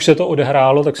 protože už se to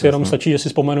odehrálo, tak si jenom stačí, že si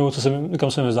vzpomenu,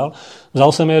 kam jsem je vzal.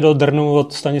 Vzal jsem je do Drnu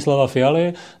od Stanislava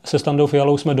Fialy. Se Standou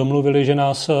Fialou jsme domluvili,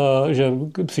 že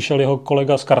přišel jeho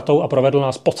kolega s kartou a provedl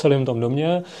nás po celém tom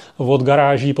domě, od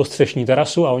garáží po střešní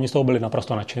terasu a oni z toho byli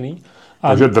naprosto nadšený.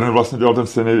 Takže Drn vlastně dělal ten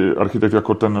stejný architekt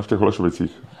jako ten v těch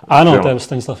Holešovicích. Ano, to je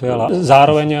Stanislav Fiala.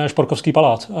 Zároveň Šporkovský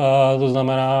palác. To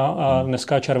znamená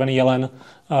dneska Červený jelen,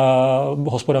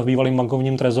 hospoda v bývalém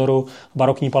bankovním trezoru,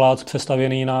 barokní palác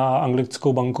přestavěný na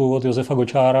anglickou banku od Josefa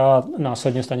Gočára,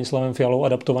 následně Stanislavem Fialou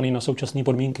adaptovaný na současné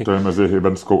podmínky. To je mezi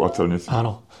Hybernskou a Celnicí.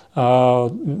 Ano.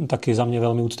 Taky za mě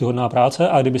velmi úctyhodná práce.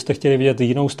 A kdybyste chtěli vidět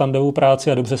jinou standovou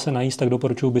práci a dobře se najíst, tak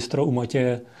doporučuji Bistro u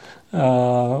Matěje.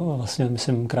 Vlastně,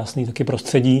 myslím, krásný taky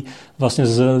prostředí. Vlastně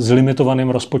s limitovaným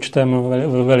rozpočtem,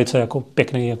 velice jako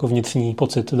pěkný jako vnitřní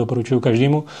pocit, doporučuji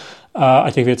každému.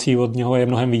 A těch věcí od něho je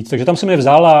mnohem víc. Takže tam jsem je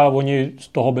vzal a oni z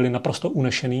toho byli naprosto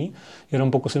unešený.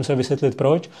 Jenom pokusím se vysvětlit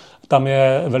proč. Tam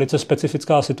je velice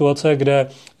specifická situace, kde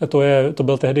to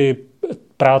byl tehdy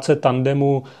práce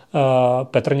tandemu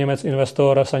Petr Němec,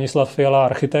 investor, Stanislav Fiala,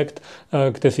 architekt,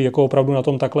 kteří jako opravdu na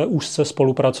tom takhle úzce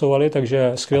spolupracovali,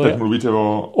 takže skvěle. A teď mluvíte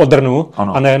o Drnu,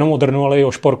 ano. A nejenom o Drnu, ale i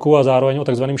o Šporku a zároveň o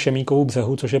takzvaném Šemíkovu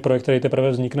břehu, což je projekt, který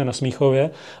teprve vznikne na Smíchově.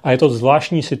 A je to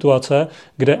zvláštní situace,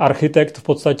 kde architekt v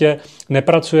podstatě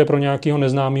nepracuje pro nějakého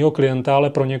neznámého klienta, ale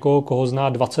pro někoho, koho zná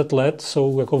 20 let,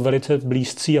 jsou jako velice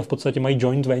blízcí a v podstatě mají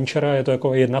joint venture, je to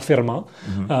jako jedna firma.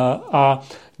 A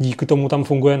díky tomu tam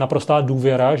funguje naprostá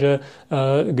důvěra, že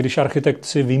když architekt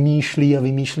si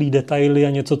vymýšlí detaily a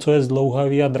něco, co je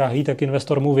zdlouhavý a drahý, tak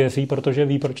investor mu věří, protože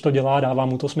ví, proč to dělá, dává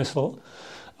mu to smysl.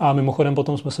 A mimochodem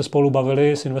potom jsme se spolu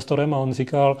bavili s investorem a on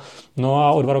říkal, no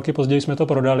a o 2 roky později jsme to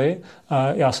prodali.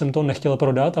 A já jsem to nechtěl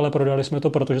prodat, ale prodali jsme to,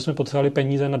 protože jsme potřebovali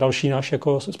peníze na další náš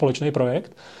jako společný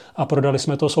projekt a prodali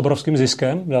jsme to s obrovským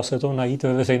ziskem, dá se to najít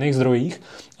ve veřejných zdrojích.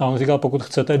 A on říkal, pokud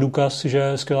chcete důkaz,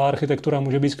 že skvělá architektura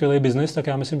může být skvělý biznis, tak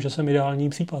já myslím, že jsem ideální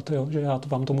případ, jo? Že já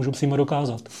vám to můžu přímo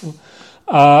dokázat.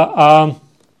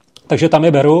 Takže tam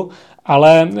je beru,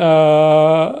 ale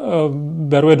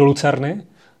beru je do Lucerny.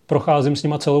 Procházím s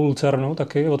nima celou Lucernu,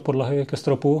 taky od podlahy ke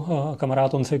stropu.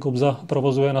 Kamarád Ondřej Kobza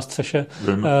provozuje na střeše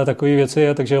takové věci,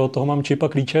 takže od toho mám čip a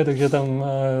klíče, takže tam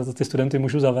ty studenty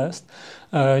můžu zavést.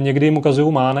 Někdy jim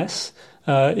ukazuju Mánes,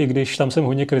 i když tam jsem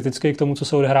hodně kritický k tomu, co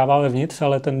se odehrává vevnitř,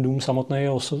 ale ten dům samotný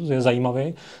je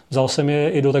zajímavý. Vzal jsem je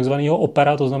i do takzvaného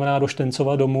Opera, to znamená do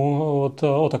Štencova domu od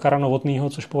Otakara Novotného,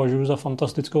 což považuji za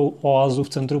fantastickou oázu v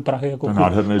centru Prahy, jako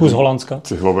kus Holandska.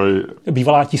 Cihlovej.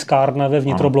 Bývalá tiskárna ve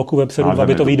vnitrobloku vepředu, 2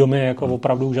 bytový domy, jako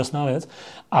opravdu úžasná věc.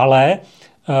 Ale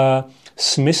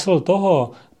smysl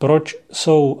toho, proč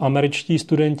jsou američtí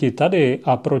studenti tady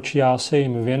a proč já se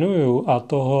jim věnuju a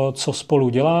toho, co spolu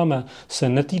děláme, se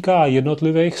netýká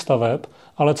jednotlivých staveb,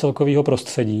 ale celkového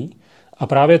prostředí. A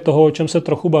právě toho, o čem se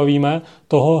trochu bavíme,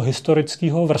 toho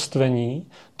historického vrstvení,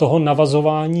 toho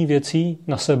navazování věcí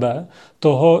na sebe,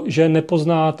 toho, že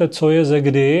nepoznáte, co je ze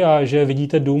kdy a že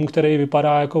vidíte dům, který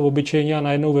vypadá jako obyčejně a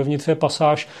najednou vevnitř je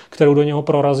pasáž, kterou do něho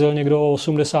prorazil někdo o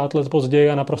 80 let později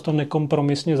a naprosto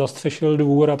nekompromisně zastřešil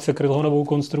dvůr a překryl ho novou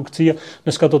konstrukcí a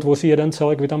dneska to tvoří jeden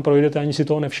celek, vy tam projdete, ani si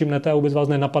toho nevšimnete a vůbec vás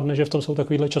nenapadne, že v tom jsou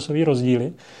takovýhle časový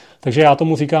rozdíly. Takže já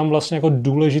tomu říkám vlastně jako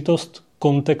důležitost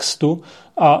kontextu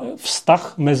a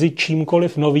vztah mezi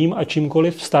čímkoliv novým a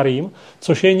čímkoliv starým,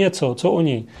 což je něco, co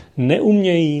oni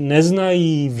neumějí,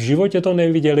 neznají, v životě to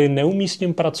neviděli, neumí s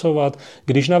tím pracovat.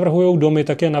 Když navrhujou domy,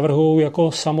 tak je navrhují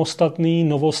jako samostatný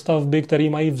novostavby, které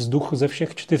mají vzduch ze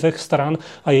všech 4 stran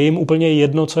a je jim úplně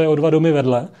jedno, co je o 2 domy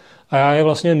vedle. A já je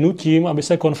vlastně nutím, aby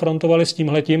se konfrontovali s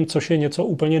tímhletím, což je něco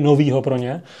úplně novýho pro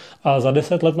ně. A za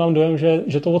 10 let mám dojem,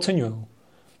 že to oceňují.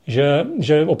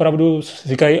 Že opravdu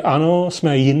říkají, ano,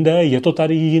 jsme jinde, je to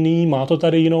tady jiný, má to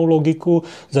tady jinou logiku,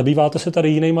 zabýváte se tady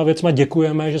jinýma věcma,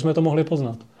 děkujeme, že jsme to mohli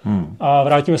poznat. A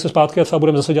vrátíme se zpátky a třeba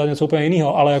budeme zase dělat něco úplně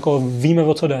jiného, ale jako víme,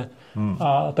 o co jde.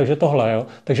 A takže tohle, jo.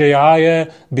 Takže já je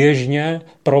běžně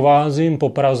provázím po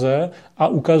Praze a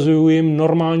ukazuju jim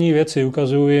normální věci,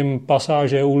 ukazuju jim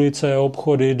pasáže, ulice,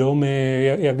 obchody, domy,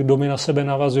 jak domy na sebe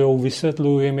navazují,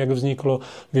 vysvětluju jim, jak vzniklo,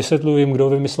 vysvětluju jim, kdo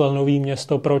vymyslel nový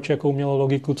město, proč, jakou mělo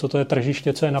logiku, co to je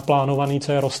tržiště, co je naplánovaný,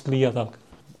 co je rostlý a tak.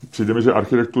 Přijde mi, že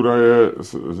architektura je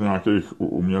z nějakých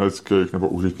uměleckých nebo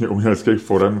užitně uměleckých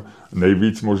forem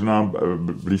nejvíc možná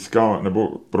blízká nebo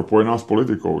propojená s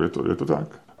politikou. Je to tak?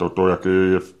 To jaký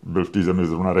byl v té zemi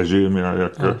zrovna režim,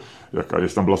 jaká je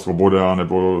tam byla svoboda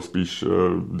nebo spíš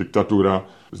diktatura.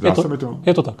 Zdá se mi to?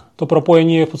 Je to tak. To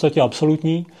propojení je v podstatě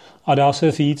absolutní a dá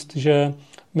se říct, že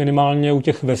minimálně u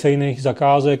těch veřejných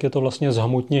zakázek je to vlastně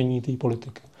zhmotnění té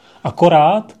politiky.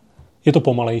 Akorát je to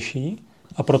pomalejší,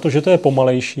 a protože to je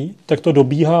pomalejší, tak to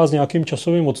dobíhá s nějakým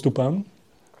časovým odstupem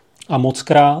a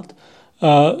mockrát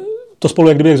to spolu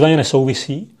jak kdyby takzvaně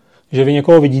nesouvisí, že vy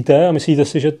někoho vidíte a myslíte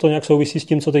si, že to nějak souvisí s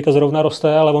tím, co teďka zrovna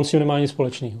roste, ale on s tím nemá nic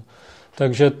společného.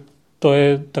 Takže to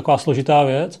je taková složitá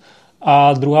věc.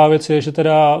 A druhá věc je, že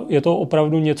teda je to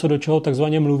opravdu něco, do čeho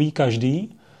takzvaně mluví každý.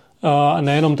 A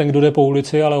nejenom ten, kdo jde po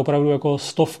ulici, ale opravdu jako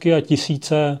stovky a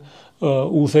tisíce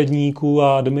úředníků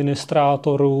a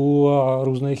administrátorů a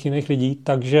různých jiných lidí,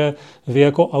 takže vy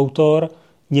jako autor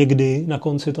někdy na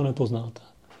konci to nepoznáte.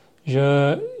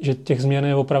 Že těch změn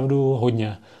je opravdu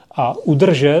hodně. A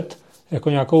udržet jako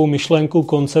nějakou myšlenku,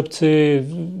 koncepci,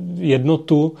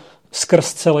 jednotu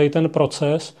skrz celý ten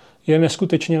proces je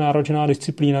neskutečně náročná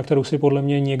disciplína, kterou si podle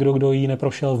mě někdo, kdo ji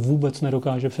neprošel, vůbec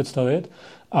nedokáže představit.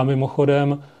 A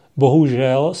mimochodem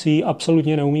bohužel si ji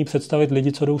absolutně neumí představit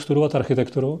lidi, co jdou studovat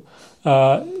architekturu.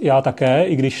 Já také,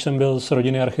 i když jsem byl z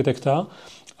rodiny architekta.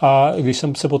 A když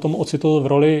jsem se potom ocitl v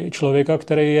roli člověka,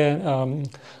 který je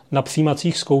na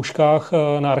přijímacích zkouškách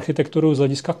na architekturu z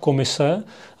hlediska komise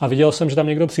a viděl jsem, že tam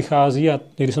někdo přichází a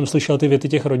někdy jsem slyšel ty věty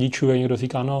těch rodičů a někdo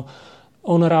říká, no,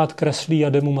 on rád kreslí a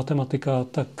jde mu matematika,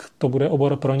 tak to bude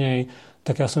obor pro něj.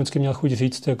 Tak já jsem vždycky měl chuť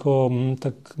říct, jako,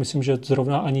 tak myslím, že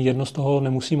zrovna ani jedno z toho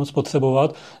nemusí moc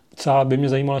potřebovat. Třeba by mě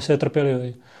zajímalo, jestli je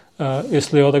trpělivý.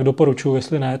 Jestli jo, tak doporučuji,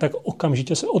 jestli ne, tak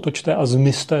okamžitě se otočte a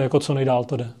zmizte, jako co nejdál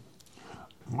to jde.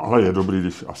 Ale je dobrý,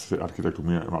 když asi architekt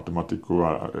umí matematiku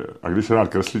a když se rád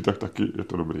kreslí, tak taky je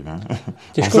to dobrý, ne?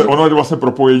 Ono je vlastně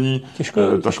propojení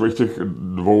takových těch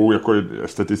dvou jako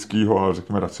estetického a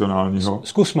řekněme racionálního.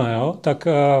 Zkusme, jo? Tak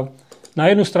na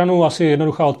jednu stranu asi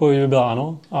jednoduchá odpověď by byla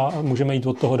ano a můžeme jít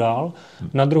od toho dál.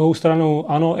 Na druhou stranu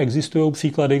ano, existují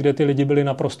příklady, kde ty lidi byli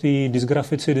naprostý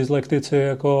dysgrafici, dyslektici,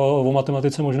 jako o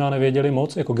matematice možná nevěděli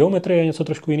moc. Jako geometrie je něco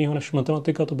trošku jiného než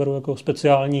matematika, to beru jako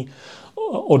speciální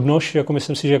odnož. Jako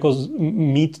myslím si, že jako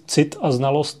mít cit a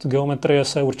znalost geometrie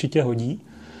se určitě hodí.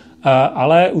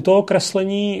 Ale u toho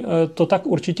kreslení to tak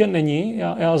určitě není.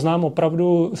 Já znám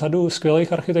opravdu řadu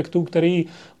skvělých architektů, který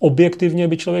objektivně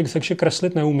by člověk řekl, že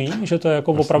kreslit neumí, že to je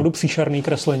jako opravdu příšerný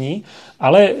kreslení,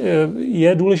 ale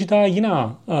je důležitá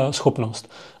jiná schopnost.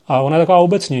 A ona je taková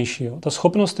obecnější. Jo. Ta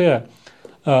schopnost je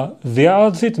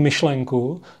vyjádřit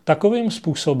myšlenku takovým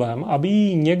způsobem, aby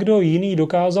ji někdo jiný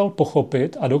dokázal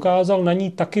pochopit a dokázal na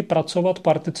ní taky pracovat,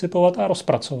 participovat a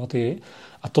rozpracovat ji.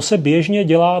 A to se běžně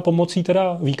dělá pomocí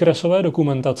teda výkresové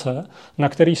dokumentace, na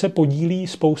který se podílí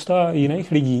spousta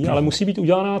jiných lidí, ale musí být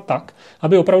udělaná tak,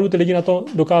 aby opravdu ty lidi na to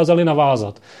dokázali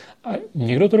navázat. A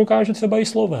někdo to dokáže třeba i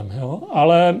slovem, jo?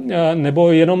 Ale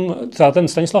nebo jenom třeba ten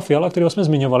Stanislav Fiala, kterého jsme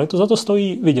zmiňovali, to za to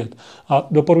stojí vidět. A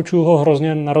doporučuji ho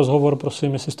hrozně na rozhovor,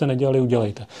 prosím, jestli jste nedělali,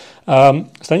 udělejte.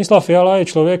 Stanislav Fiala je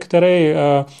člověk, který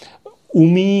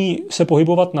umí se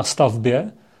pohybovat na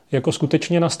stavbě, jako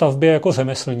skutečně na stavbě jako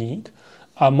řemeslník.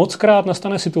 A mockrát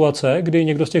nastane situace, kdy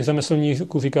někdo z těch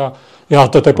řemeslníků říká, já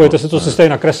to pojďte si to, co jste tady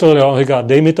nakreslil, jo? On říká,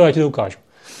 dej mi to, já ti to ukážu.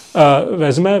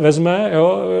 Vezme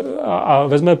jo, a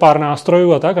vezme pár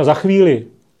nástrojů a tak a za chvíli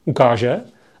ukáže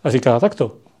a říká, tak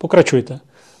to, pokračujte.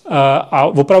 A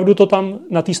opravdu to tam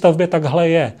na té stavbě takhle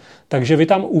je. Takže vy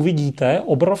tam uvidíte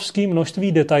obrovské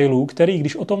množství detailů, který,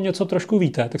 když o tom něco trošku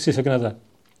víte, tak si řeknete,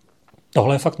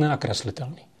 tohle je fakt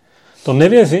nenakreslitelný. To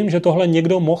nevěřím, že tohle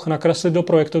někdo mohl nakreslit do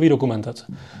projektové dokumentace.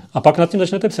 A pak nad tím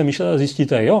začnete přemýšlet a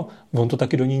zjistíte, jo, on to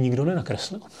taky do ní nikdo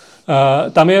nenakreslil.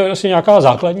 Tam je vlastně nějaká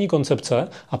základní koncepce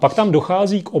a pak tam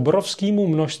dochází k obrovskému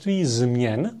množství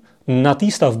změn na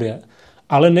té stavbě,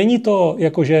 ale není to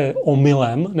jakože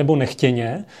omylem nebo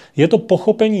nechtěně, je to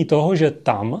pochopení toho, že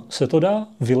tam se to dá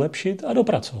vylepšit a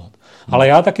dopracovat. Ale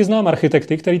já taky znám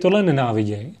architekty, který tohle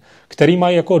nenávidějí, který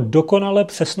mají jako dokonale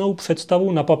přesnou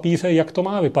představu na papíře, jak to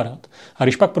má vypadat. A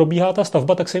když pak probíhá ta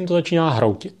stavba, tak se jim to začíná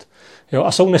hroutit. Jo,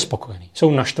 a jsou nespokojení,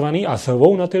 jsou naštvaný a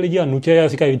řvou na ty lidi a nutějí a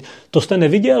říkají, to jste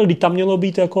neviděl, když tam mělo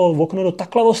být jako okno do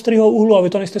takhle ostrého úhlu a vy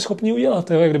to nejste schopni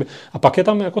udělat. Jo, a pak je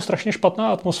tam jako strašně špatná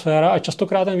atmosféra a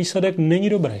častokrát ten výsledek není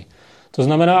dobrý. To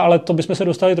znamená, ale to bychom se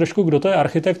dostali trošku, kdo to je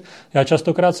architekt. Já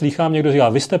častokrát slýchám, někdo říká,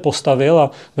 vy jste postavil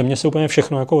a ve mně se úplně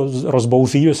všechno jako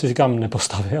rozbouří, jestli říkám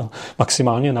nepostavil,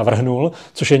 maximálně navrhnul,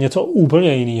 což je něco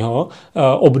úplně jiného.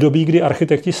 Období, kdy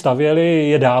architekti stavěli,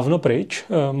 je dávno pryč,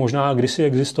 možná kdysi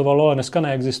existovalo, ale dneska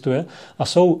neexistuje. A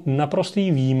jsou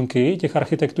naprostý výjimky těch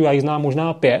architektů, já jich znám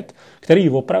možná 5, který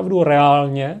opravdu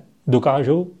reálně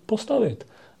dokážou postavit.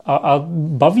 A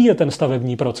baví je ten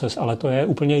stavební proces, ale to je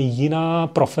úplně jiná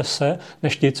profese,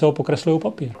 než ti, co pokreslují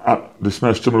papír. A když jsme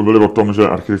ještě mluvili o tom, že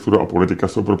architektura a politika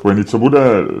jsou propojeny, co bude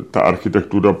ta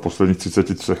architektura v posledních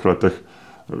 33 letech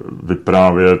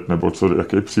vyprávět, nebo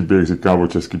jaký příběh říká o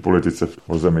české politice,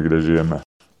 o zemi, kde žijeme?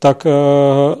 Tak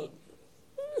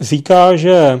říká,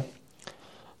 že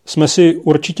jsme si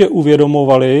určitě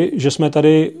uvědomovali, že jsme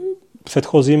tady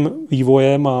předchozím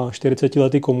vývojem a 40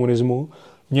 lety komunismu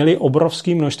měli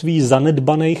obrovské množství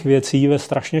zanedbaných věcí ve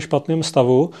strašně špatném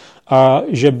stavu a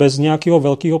že bez nějakého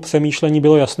velkého přemýšlení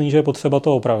bylo jasné, že je potřeba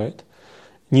to opravit.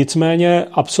 Nicméně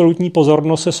absolutní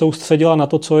pozornost se soustředila na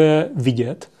to, co je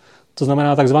vidět. To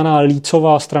znamená takzvaná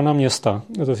lícová strana města.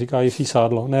 To říká Jiří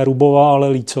Sádlo. Ne rubová, ale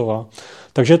lícová.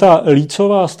 Takže ta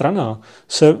lícová strana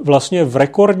se vlastně v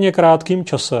rekordně krátkém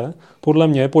čase podle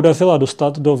mě podařila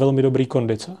dostat do velmi dobré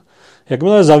kondice.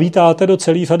 Jakmile zavítáte do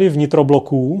celé řady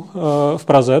vnitrobloků v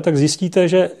Praze, tak zjistíte,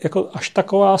 že jako až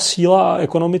taková síla a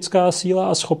ekonomická síla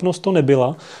a schopnost to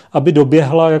nebyla, aby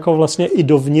doběhla jako vlastně i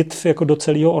dovnitř jako do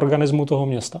celého organismu toho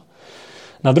města.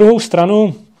 Na druhou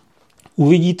stranu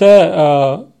uvidíte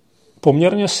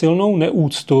poměrně silnou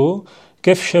neúctu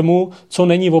ke všemu, co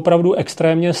není opravdu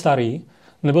extrémně starý.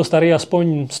 nebyl starý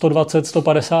aspoň 120,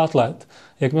 150 let.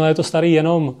 Jakmile je to starý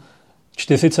jenom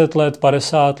 40 let,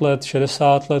 50 let,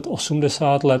 60 let,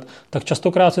 80 let, tak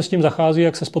častokrát se s tím zachází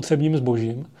jak se spotřebním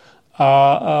zbožím.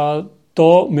 A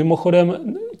to mimochodem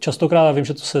častokrát, já vím,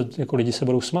 že to se, jako lidi se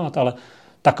budou smát, ale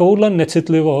takovouhle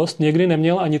necitlivost někdy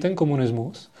neměl ani ten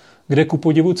komunismus, kde ku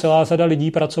podivu celá řada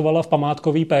lidí pracovala v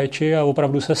památkové péči a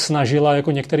opravdu se snažila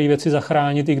jako některé věci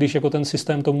zachránit, i když jako ten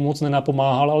systém tomu moc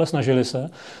nenapomáhal, ale snažili se.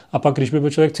 A pak, když by byl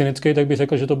člověk cynický, tak by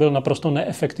řekl, že to byl naprosto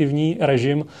neefektivní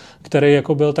režim, který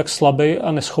jako byl tak slabý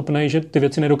a neschopný, že ty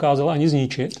věci nedokázal ani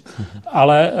zničit.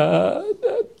 Ale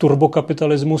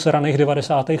turbokapitalismus raných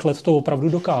 90. let to opravdu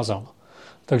dokázal.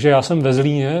 Takže já jsem ve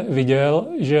Zlíně viděl,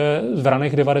 že v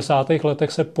raných 90.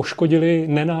 letech se poškodily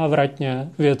nenávratně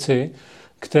věci,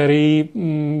 který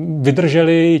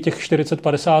vydrželi těch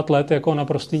 40-50 let jako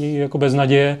naprostý jako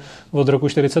beznaděje od roku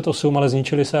 48, ale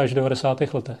zničili se až v 90.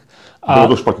 letech. Bylo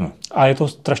to špatně. A je to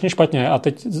strašně špatně. A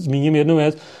teď zmíním jednu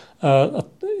věc,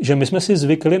 že my jsme si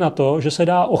zvykli na to, že se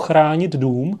dá ochránit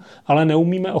dům, ale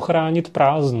neumíme ochránit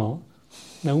prázdno.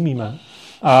 Neumíme.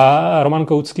 A Roman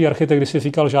Koutský, architekt, když si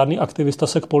říkal, žádný aktivista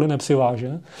se k poli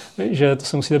nepřiváže, že to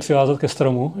se musíte přivázat ke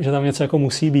stromu, že tam něco jako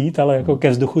musí být, ale jako ke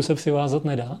vzduchu se přivázat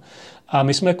nedá. A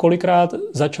my jsme kolikrát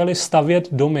začali stavět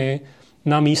domy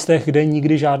na místech, kde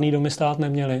nikdy žádný domy stát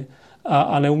neměli.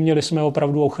 A neuměli jsme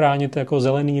opravdu ochránit jako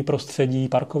zelený prostředí,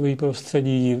 parkový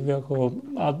prostředí. Jako,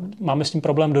 a máme s tím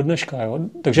problém do dneška. Jo?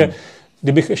 Takže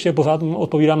kdybych ještě pořád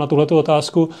odpovídám na tuhletu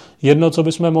otázku, jedno, co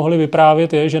bychom mohli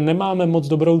vyprávět, je, že nemáme moc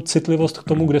dobrou citlivost k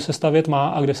tomu, kde se stavět má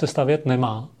a kde se stavět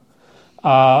nemá.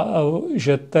 A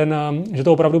že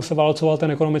to opravdu převálcoval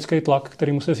ten ekonomický tlak,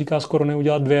 který mu se říká skoro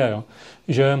neudělat dvě. Jo?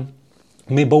 Že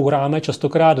my bouráme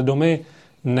častokrát domy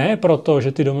ne proto,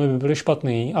 že ty domy by byly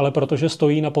špatný, ale protože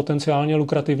stojí na potenciálně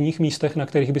lukrativních místech, na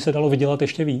kterých by se dalo vydělat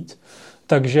ještě víc.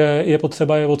 Takže je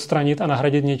potřeba je odstranit a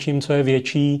nahradit něčím, co je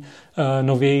větší,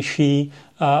 novější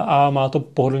a má to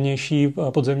pohodlnější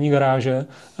podzemní garáže.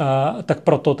 Tak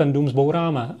proto ten dům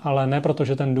zbouráme, ale ne proto,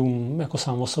 že ten dům jako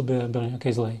sám o sobě byl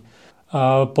nějaký zlej.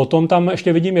 Potom tam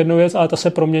ještě vidím jednu věc, ale ta se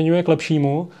proměňuje k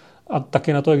lepšímu, a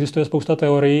taky na to existuje spousta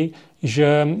teorií,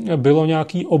 že bylo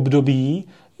nějaký období,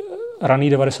 raný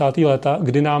 90. léta,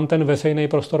 kdy nám ten veřejný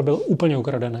prostor byl úplně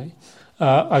ukradený.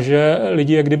 A že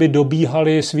lidi jak kdyby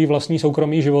dobíhali svý vlastní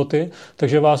soukromý životy,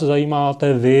 takže vás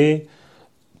zajímáte vy,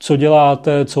 co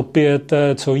děláte, co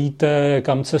pijete, co jíte,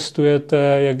 kam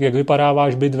cestujete, jak vypadá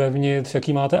váš byt vevnitř,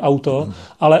 jaký máte auto,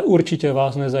 ale určitě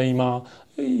vás nezajímá,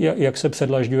 jak se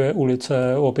předlažďuje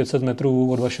ulice o 500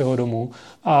 metrů od vašeho domu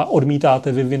a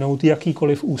odmítáte vyvinout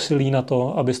jakýkoliv úsilí na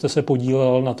to, abyste se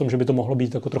podílel na tom, že by to mohlo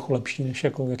být jako trochu lepší, než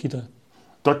jako jaký to je.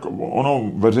 Tak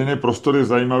ono, veřejný prostor je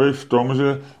zajímavý v tom,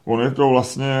 že on je to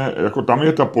vlastně, jako tam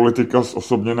je ta politika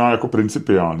zosobněná jako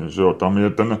principiálně, že jo, tam je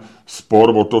ten spor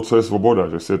o to, co je svoboda,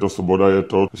 že si je to svoboda, je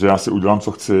to, že já si udělám,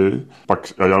 co chci,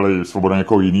 pak ale svoboda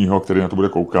někoho jiného, který na to bude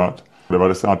koukat.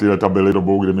 90. leta byly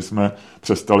dobou, kdy my jsme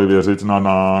přestali věřit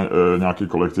na nějaký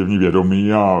kolektivní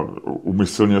vědomí a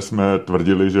úmyslně jsme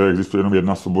tvrdili, že existuje jenom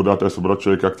jedna svoboda, to je svoboda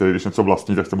člověka, který když něco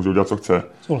vlastní, tak se může udělat, co chce.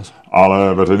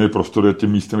 Ale veřejný prostor je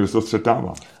tím místem, kde se to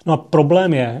střetává. No a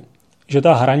problém je, že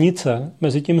ta hranice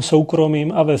mezi tím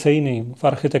soukromým a veřejným v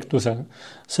architektuře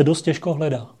se dost těžko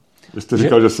hledá. Vy jste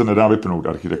říkal, že se nedá vypnout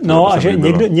architektura. No a že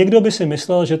někdo by si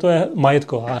myslel, že to je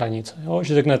majetková hranice. Jo?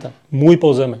 Že řeknete, můj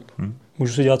pozemek,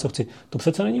 můžu si dělat, co chci. To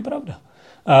přece není pravda.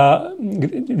 A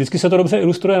vždycky se to dobře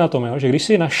ilustruje na tom, jo? Že když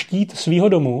si na štít svýho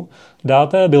domu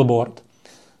dáte billboard,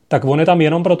 tak on je tam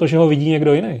jenom proto, že ho vidí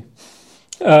někdo jiný.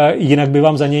 Jinak by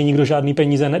vám za něj nikdo žádný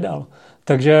peníze nedal.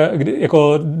 Takže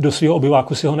jako do svého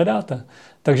obyváku si ho nedáte.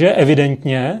 Takže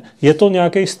evidentně je to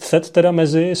nějaký střet teda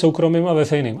mezi soukromým a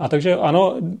veřejným. A takže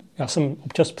ano, já jsem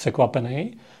občas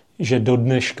překvapený, že do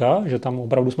dneška, že tam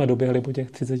opravdu jsme doběhli po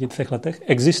těch 33 letech,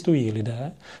 existují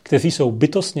lidé, kteří jsou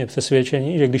bytostně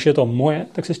přesvědčeni, že když je to moje,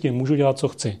 tak si s tím můžu dělat, co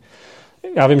chci.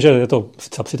 Já vím, že je to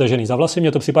přitažený za vlasy,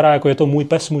 mně to připadá, jako je to můj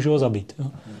pes, můžu ho zabít. Jo.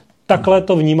 Takhle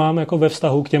to vnímám jako ve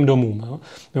vztahu k těm domům. Jo.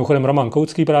 Mimochodem Roman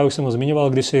Koutský, právě už jsem ho zmiňoval,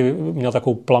 když si měl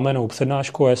takovou plamenou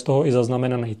přednášku a je z toho i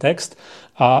zaznamenaný text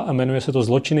a jmenuje se to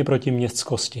Zločiny proti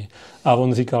městskosti. A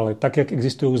on říkal, tak jak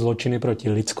existují zločiny proti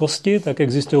lidskosti, tak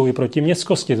existují i proti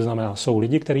městskosti. To znamená, jsou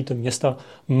lidi, kteří to města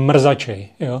mrzačej.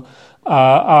 Jo.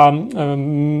 A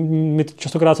my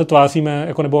častokrát se tváříme,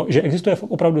 jako, nebo že existuje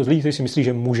opravdu zlý, který si myslí,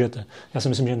 že můžete. Já si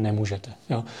myslím, že nemůžete.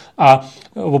 Jo. A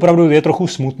opravdu je trochu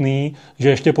smutný, že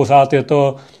ještě pořád je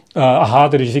to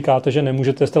když říkáte, že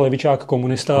nemůžete, jste levičák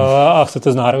komunista a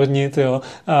chcete znárodnit, jo.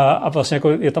 A vlastně jako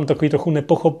je tam takový trochu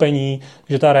nepochopení,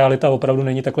 že ta realita opravdu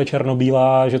není takhle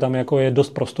černobílá, že tam jako je dost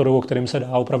prostoru, o kterém se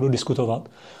dá opravdu diskutovat.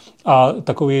 A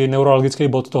takový neurologický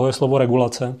bod toho je slovo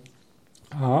regulace.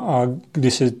 A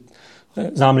když si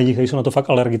znám lidi, kteří jsou na to fakt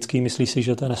alergický, myslí si,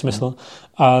 že to je nesmysl.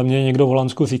 A mě někdo v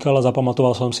Holandsku říkal a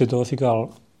zapamatoval jsem si to, říkal,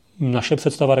 naše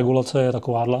představa regulace je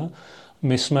takováhle.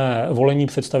 My jsme volení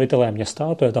představitelé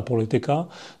města, to je ta politika.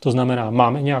 To znamená,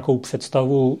 máme nějakou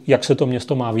představu, jak se to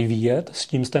město má vyvíjet, s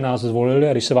tím jste nás zvolili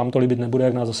a když se vám to líbit nebude,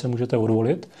 jak nás zase můžete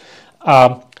odvolit.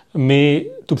 A my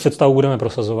tu představu budeme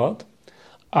prosazovat.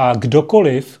 A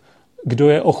kdokoliv, kdo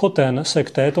je ochoten se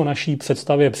k této naší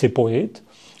představě připojit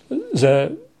ze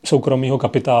soukromého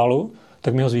kapitálu,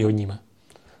 tak my ho zvýhodníme.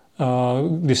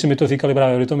 Když si mi to říkali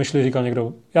právě litomyšli, říkal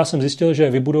někdo, já jsem zjistil, že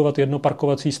vybudovat jedno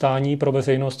parkovací stání pro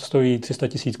veřejnost stojí 300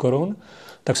 000 korun,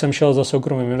 tak jsem šel za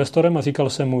soukromým investorem a říkal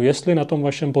jsem mu, jestli na tom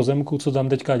vašem pozemku, co tam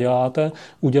teďka děláte,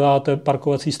 uděláte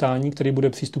parkovací stání, který bude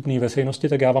přístupný veřejnosti,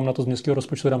 tak já vám na to z městského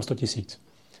rozpočtu dám 100 000.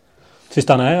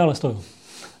 300 ne, ale 100.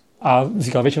 A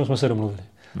říkal, většinou jsme se domluvili.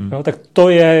 No, tak to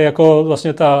je jako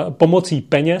vlastně ta pomocí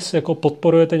peněz, jako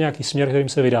podporujete nějaký směr, kterým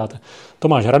se vydáte.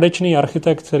 Tomáš Hradečný,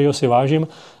 architekt, kterýho si vážím,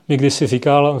 mi když si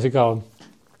říkal,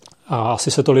 a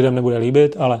asi se to lidem nebude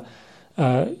líbit, ale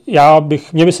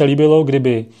mně by se líbilo,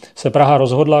 kdyby se Praha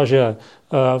rozhodla, že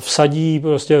vsadí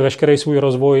prostě veškerý svůj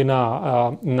rozvoj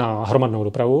na hromadnou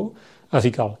dopravu a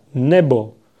říkal,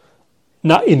 nebo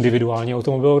na individuální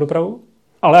automobilovou dopravu,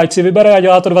 ale ať si vybere a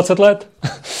dělá to 20 let.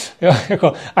 Jo,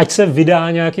 jako, ať se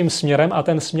vydá nějakým směrem a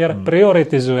ten směr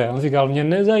prioritizuje. On říkal, mě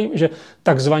nezajímá, že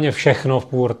takzvaně všechno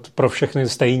furt pro všechny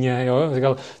stejně. Jo? On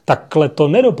říkal, takhle to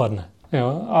nedopadne.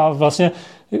 Jo? A vlastně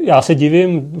já se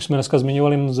divím, už jsme dneska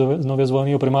zmiňovali nově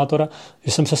zvoleného primátora,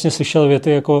 že jsem přesně slyšel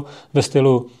věty jako ve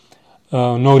stylu,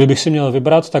 no kdybych si měl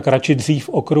vybrat, tak radši dřív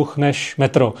okruh než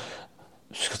metro.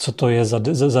 Co to je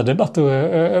za debatu?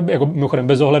 Jako, mimochodem,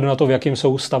 bez ohledu na to, v jakém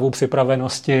jsou stavu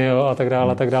připravenosti, jo, a tak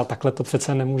dále, tak dále. Takhle to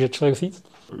přece nemůže člověk říct.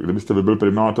 Kdybyste vy byl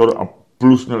primátor a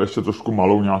plus měl ještě trošku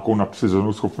malou nějakou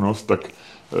nadpřirozenou schopnost, tak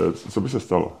co by se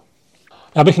stalo?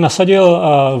 Já bych nasadil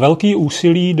velký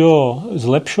úsilí do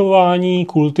zlepšování,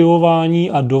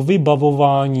 kultivování a do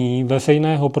vybavování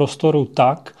veřejného prostoru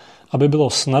tak, aby bylo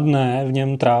snadné v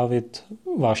něm trávit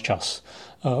váš čas.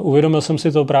 Uvědomil jsem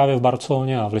si to právě v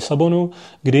Barceloně a v Lisabonu,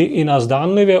 kdy i na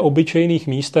zdánlivě obyčejných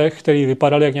místech, které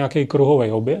vypadaly jak nějaký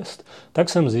kruhový objezd, tak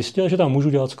jsem zjistil, že tam můžu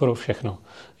dělat skoro všechno.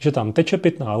 Že tam teče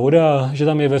pitná voda, že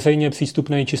tam je veřejně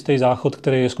přístupný čistý záchod,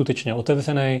 který je skutečně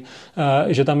otevřený,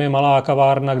 že tam je malá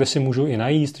kavárna, kde si můžu i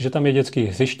najíst, že tam je dětské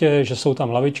hřiště, že jsou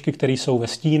tam lavičky, které jsou ve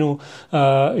stínu,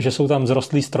 že jsou tam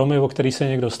zrostlý stromy, o který se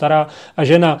někdo stará a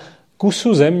že na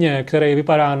kusu země, který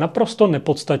vypadá naprosto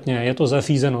nepodstatně, je to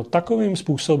zařízeno takovým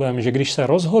způsobem, že když se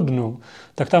rozhodnu,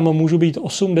 tak tam můžu být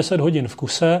 8-10 hodin v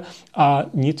kuse a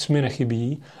nic mi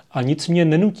nechybí a nic mě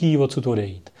nenutí odsud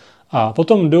odejít. A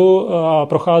potom jdu a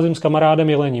procházím s kamarádem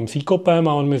Jelením příkopem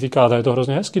a on mi říká, tady je to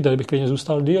hrozně hezky, tady bych klidně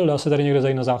zůstal díl, dá se tady někde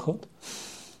zajít na záchod?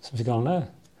 Jsem říkal, ne,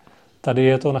 tady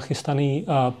je to nachystaný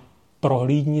a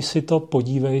prohlídni si to,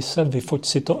 podívej se, vyfoť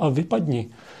si to a vypadni.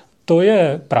 To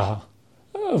je Praha.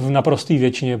 V naprosté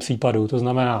většině případů. To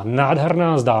znamená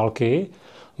nádherná z dálky,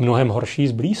 mnohem horší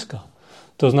zblízka.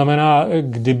 To znamená,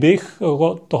 kdybych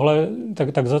tohle,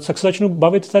 tak se začnu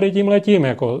bavit tady tímhletím,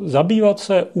 jako zabývat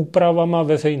se úpravama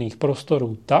veřejných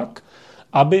prostorů tak,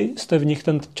 abyste v nich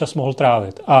ten čas mohl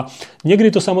trávit. A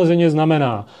někdy to samozřejmě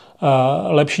znamená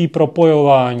lepší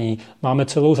propojování. Máme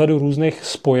celou řadu různých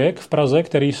spojek v Praze,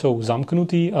 které jsou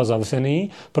zamknutý a zavřený,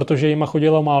 protože jima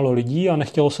chodilo málo lidí a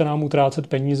nechtělo se nám utrácet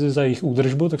peníze za jejich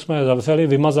údržbu, tak jsme je zavřeli,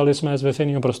 vymazali jsme je z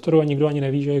veřejného prostoru a nikdo ani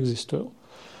neví, že existují.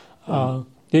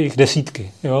 Je jich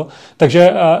desítky. Jo?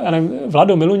 Takže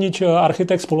Vlado Milunič,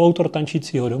 architekt, spoluautor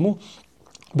Tančícího domu,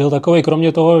 byl takový,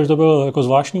 kromě toho, že to byl jako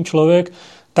zvláštní člověk,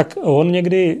 tak on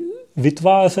někdy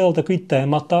vytvářel takový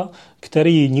témata,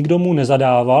 který nikdo mu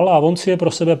nezadával a on si je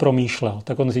pro sebe promýšlel.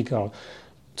 Tak on říkal,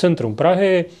 centrum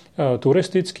Prahy,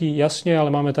 turistický, jasně,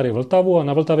 ale máme tady Vltavu a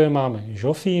na Vltavě máme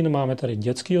Žofín, máme tady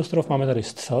Dětský ostrov, máme tady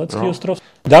Střelecký ostrov.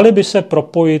 Dali by se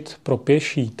propojit pro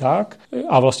pěší tak,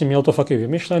 a vlastně měl to fakt i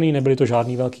vymyšlený, nebyly to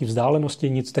žádný velký vzdálenosti,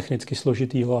 nic technicky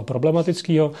složitýho a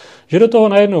problematického, že do toho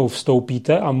najednou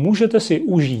vstoupíte a můžete si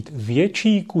užít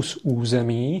větší kus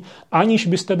území, aniž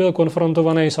byste byl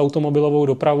konfrontovaný s automobilovou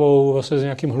dopravou, vlastně s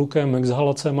nějakým hlukem,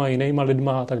 exhalacema, jinýma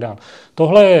lidma a tak dále.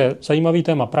 Tohle je zajímavý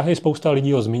téma Prahy, spousta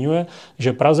lidí ho to zmiňuje,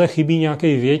 že Praze chybí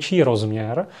nějaký větší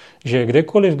rozměr, že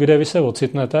kdekoliv, kde vy se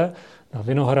ocitnete, na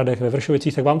Vinohradech, ve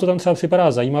Vršovicích, tak vám to tam třeba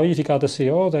připadá zajímavý, říkáte si,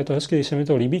 jo, to je to hezky, když se mi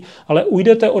to líbí, ale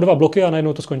ujdete o 2 bloky a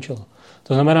najednou to skončilo.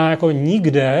 To znamená, jako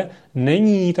nikde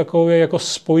není takový jako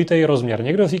spojitý rozměr.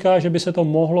 Někdo říká, že by se to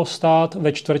mohlo stát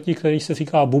ve čtvrti, který se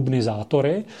říká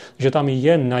Bubnizátory, že tam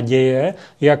je naděje,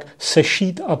 jak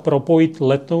sešít a propojit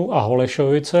Letnou a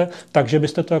Holešovice, takže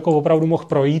byste to jako opravdu mohl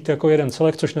projít jako jeden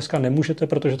celek, což dneska nemůžete,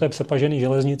 protože to je přepažený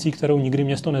železnicí, kterou nikdy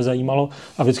město nezajímalo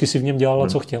a vždycky si v něm dělala,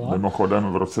 co chtěla.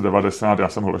 Mimochodem v roce 90, já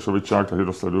jsem Holešovičák, takže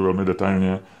to sleduju velmi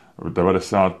detailně. V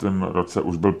 90. roce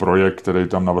už byl projekt, který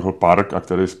tam navrhl park a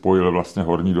který spojil vlastně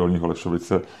Horní Dolní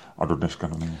Holešovice a do dneška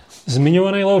to není.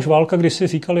 Zmiňovaný Leoš Válka když si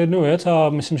říkal jednu věc a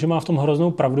myslím, že má v tom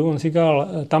hroznou pravdu. On říkal,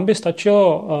 tam by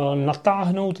stačilo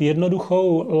natáhnout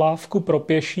jednoduchou lávku pro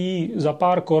pěší za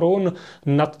pár korun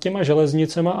nad těma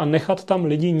železnicema a nechat tam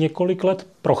lidi několik let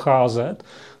procházet,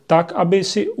 tak, aby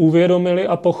si uvědomili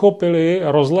a pochopili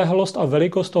rozlehlost a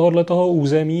velikost tohoto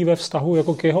území ve vztahu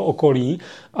jako k jeho okolí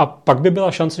a pak by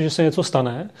byla šance, že se něco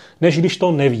stane, než když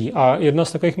to neví. A jedna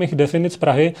z takových mých definic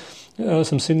Prahy,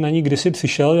 jsem si na ní kdysi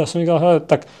přišel, já jsem říkal, hele,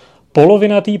 tak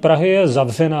polovina té Prahy je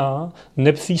zavřená,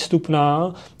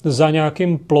 nepřístupná, za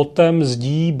nějakým plotem,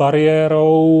 zdí,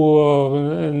 bariérou,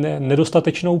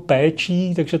 nedostatečnou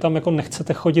péčí, takže tam jako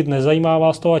nechcete chodit, nezajímá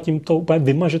vás to a tím to úplně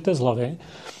vymažete z hlavy.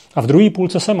 A v druhé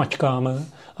půlce se mačkáme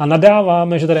a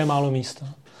nadáváme, že tady je málo místa.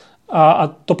 A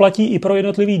to platí i pro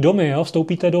jednotlivý domy. Jo?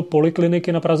 Vstoupíte do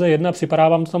polikliniky na Praze 1, připadá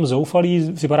vám to tam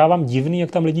zoufalý, připadá vám divný,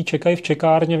 jak tam lidi čekají v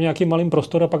čekárně v nějakým malým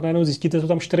prostoru a pak najednou zjistíte, že jsou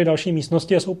tam 4 další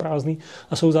místnosti a jsou prázdný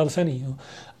a jsou zavřený. Jo?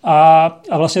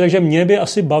 A vlastně takže mě by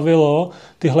asi bavilo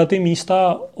tyhle ty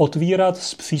místa otvírat,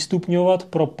 zpřístupňovat,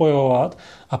 propojovat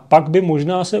a pak by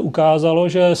možná se ukázalo,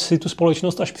 že si tu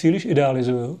společnost až příliš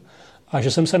idealizuju a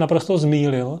že jsem se naprosto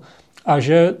zmýlil a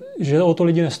že o to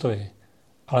lidi nestojí.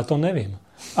 Ale to nevím.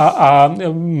 A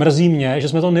mrzí mě, že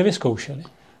jsme to nevyzkoušeli.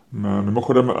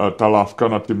 Mimochodem, ta lávka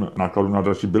nad tím nákladem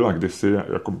nádraží byla kdysi,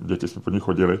 jako děti jsme po ní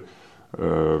chodili,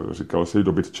 říkalo se jí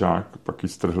dobytčák, pak ji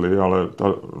strhli, ale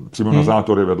přímo na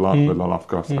Zátory vedla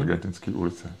lávka z Argentinské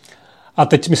ulice. A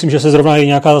teď myslím, že se zrovna i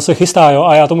nějaká zase chystá, jo?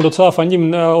 A já tomu docela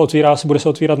fandím. Bude se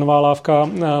otvírat nová lávka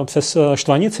přes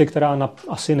Štvanici, která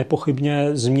asi nepochybně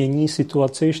změní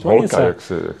situaci Štvanice. Holka, jak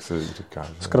se říká.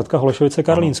 Že? Zkrátka Holešovice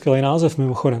Karlín, skvělý název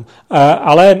mimochodem.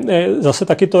 Ale zase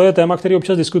taky to je téma, který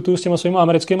občas diskutuju s těma svými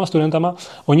americkými studentama.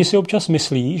 Oni si občas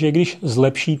myslí, že když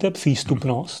zlepšíte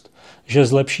přístupnost, že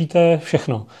zlepšíte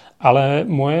všechno. Ale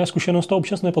moje zkušenost to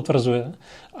občas nepotvrzuje.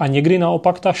 A někdy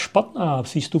naopak ta špatná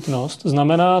přístupnost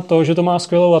znamená to, že to má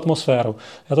skvělou atmosféru.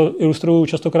 Já to ilustruju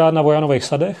častokrát na Vojanových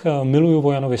sadech, miluju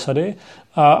Vojanovy sady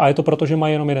a je to proto, že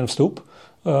mají jenom jeden vstup.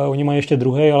 Oni mají ještě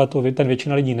druhý, ale ten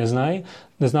většina lidí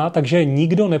nezná, takže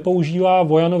nikdo nepoužívá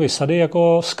Vojanovy sady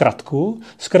jako zkratku,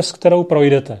 skrz kterou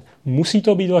projdete. Musí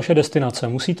to být vaše destinace,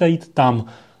 musíte jít tam.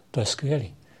 To je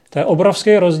skvělý. To je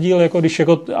obrovský rozdíl,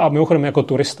 a mimochodem jako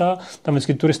turista, tam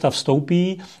vždycky turista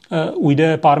vstoupí,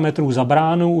 ujde pár metrů za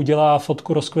bránu, udělá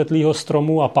fotku rozkvetlého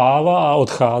stromu a páva a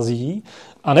odchází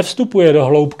a nevstupuje do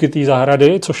hloubky té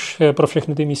zahrady, což je pro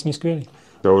všechny ty místní skvělý.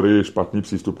 Teorii špatné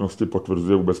přístupnosti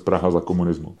potvrzuje vůbec Praha za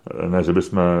komunismu. Ne, že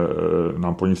bychom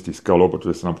nám po ní stýskalo,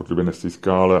 protože se nám po tobě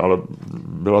nestýská, ale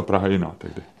byla Praha jiná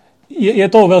tehdy. Je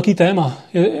to velký téma.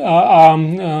 A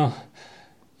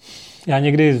já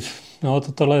někdy... No,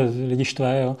 tohle lidi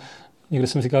štve, jo. Někde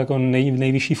jsem říkal, jako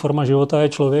nejvyšší forma života je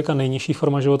člověk a nejnižší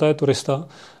forma života je turista.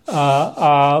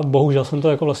 A bohužel jsem to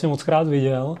jako vlastně mockrát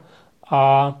viděl.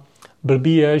 A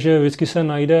blbý je, že vždycky se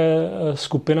najde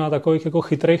skupina takových jako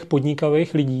chytrých,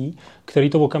 podnikavých lidí, který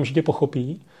to okamžitě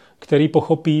pochopí, který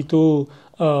pochopí tu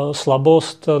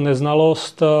slabost,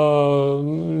 neznalost,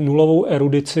 nulovou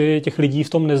erudici těch lidí v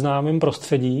tom neznámém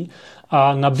prostředí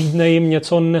a nabídne jim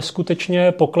něco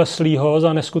neskutečně pokleslého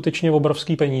za neskutečně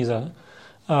obrovský peníze.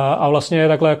 A vlastně je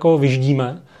takhle jako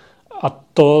vyždíme. A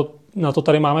na to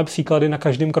tady máme příklady na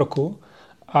každém kroku.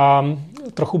 A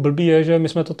trochu blbý je, že my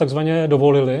jsme to takzvaně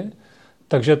dovolili,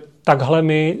 takže takhle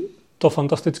my to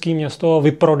fantastické město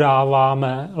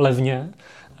vyprodáváme levně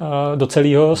do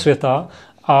celého světa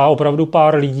a opravdu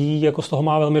pár lidí jako z toho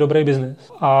má velmi dobrý biznis.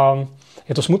 A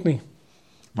je to smutný.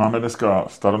 Máme dneska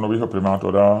staronovýho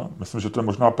primátora. Myslím, že to je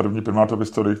možná první primátor v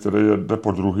historii, který jde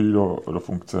po druhý do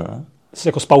funkce.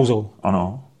 Jako s pauzou.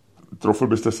 Ano. Trofil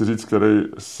byste si říct, který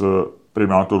z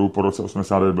primátorů po roce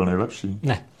 89 byl nejlepší?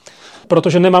 Ne.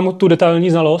 Protože nemám tu detailní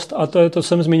znalost a to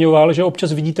jsem zmiňoval, že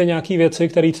občas vidíte nějaké věci,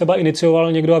 které třeba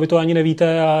inicioval někdo a vy to ani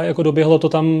nevíte a jako doběhlo to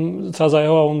tam třeba za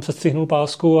jeho a on přestřihnul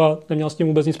pásku a neměl s tím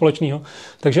vůbec nic společného.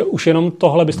 Takže už jenom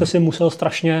tohle byste si musel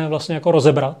strašně vlastně jako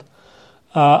rozebrat.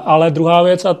 Ale druhá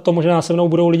věc, a to možná se mnou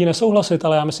budou lidi nesouhlasit,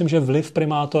 ale já myslím, že vliv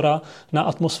primátora na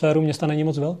atmosféru města není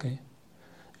moc velký.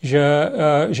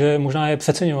 Že možná je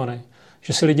přeceňovaný.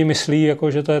 Že si lidi myslí,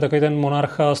 jako, že to je takový ten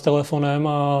monarcha s telefonem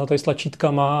a tady s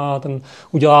tlačítkama a ten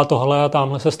udělá tohle a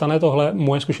tamhle se stane tohle.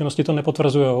 Moje zkušenosti to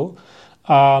nepotvrzujou.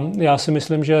 A já si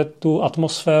myslím, že tu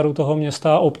atmosféru toho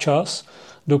města občas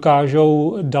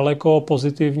dokážou daleko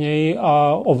pozitivněji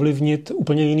a ovlivnit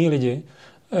úplně jiný lidi.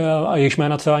 A jejichž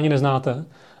jména třeba ani neznáte.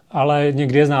 Ale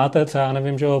někdy je znáte, třeba já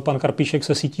nevím, že pan Karpíšek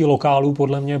se sítí lokálů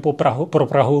podle mě pro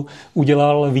Prahu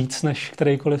udělal víc než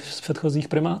kterýkoliv z předchozích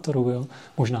primátorů, jo?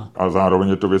 Možná. A zároveň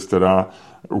je to věc, která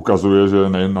ukazuje, že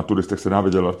nejen na turistech se dá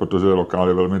vydělat, protože lokál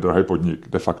je velmi drahý podnik,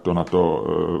 de facto na to,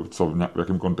 co v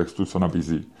jakém kontextu co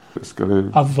nabízí.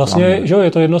 A vlastně, že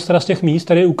je to jedno z těch míst,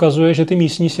 který ukazuje, že ty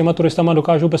místní s těma turistama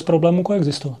dokážou bez problémů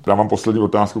koexistovat. Dávám poslední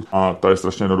otázku a ta je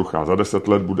strašně jednoduchá. Za 10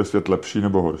 let bude svět lepší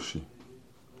nebo horší?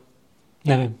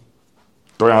 Nevím.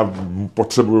 To já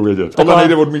potřebuju vědět. Tohle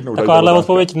nejde odmítnout. Takováhle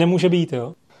odpověď nemůže být,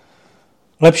 jo.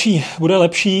 Bude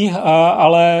lepší,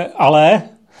 ale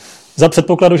za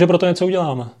předpokladu, že pro to něco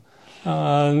uděláme.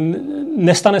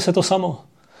 Nestane se to samo.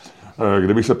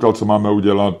 Kdybych se ptal, co máme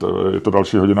udělat, je to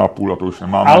další 1.5 hodiny a to už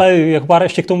nemáme. Ale jako pár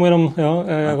ještě k tomu jenom, jo,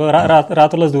 jako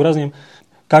rád tohle zdůrazním.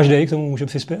 Každý k tomu může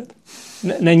přispět.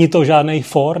 Není to žádný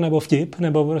for nebo vtip,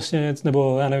 nebo prostě,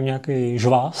 nebo já nevím, nějaký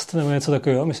žvást, nebo něco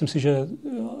takového. Myslím si, že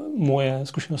moje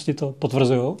zkušenosti to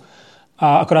potvrzují.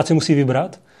 A akorát si musí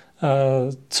vybrat,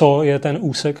 co je ten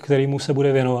úsek, kterýmu se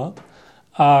bude věnovat.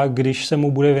 A když se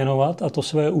mu bude věnovat a to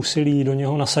své úsilí do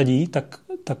něho nasadí,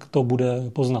 tak to bude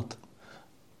poznat.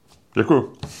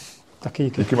 Děkuju. Taky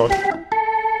díky. Díky moc.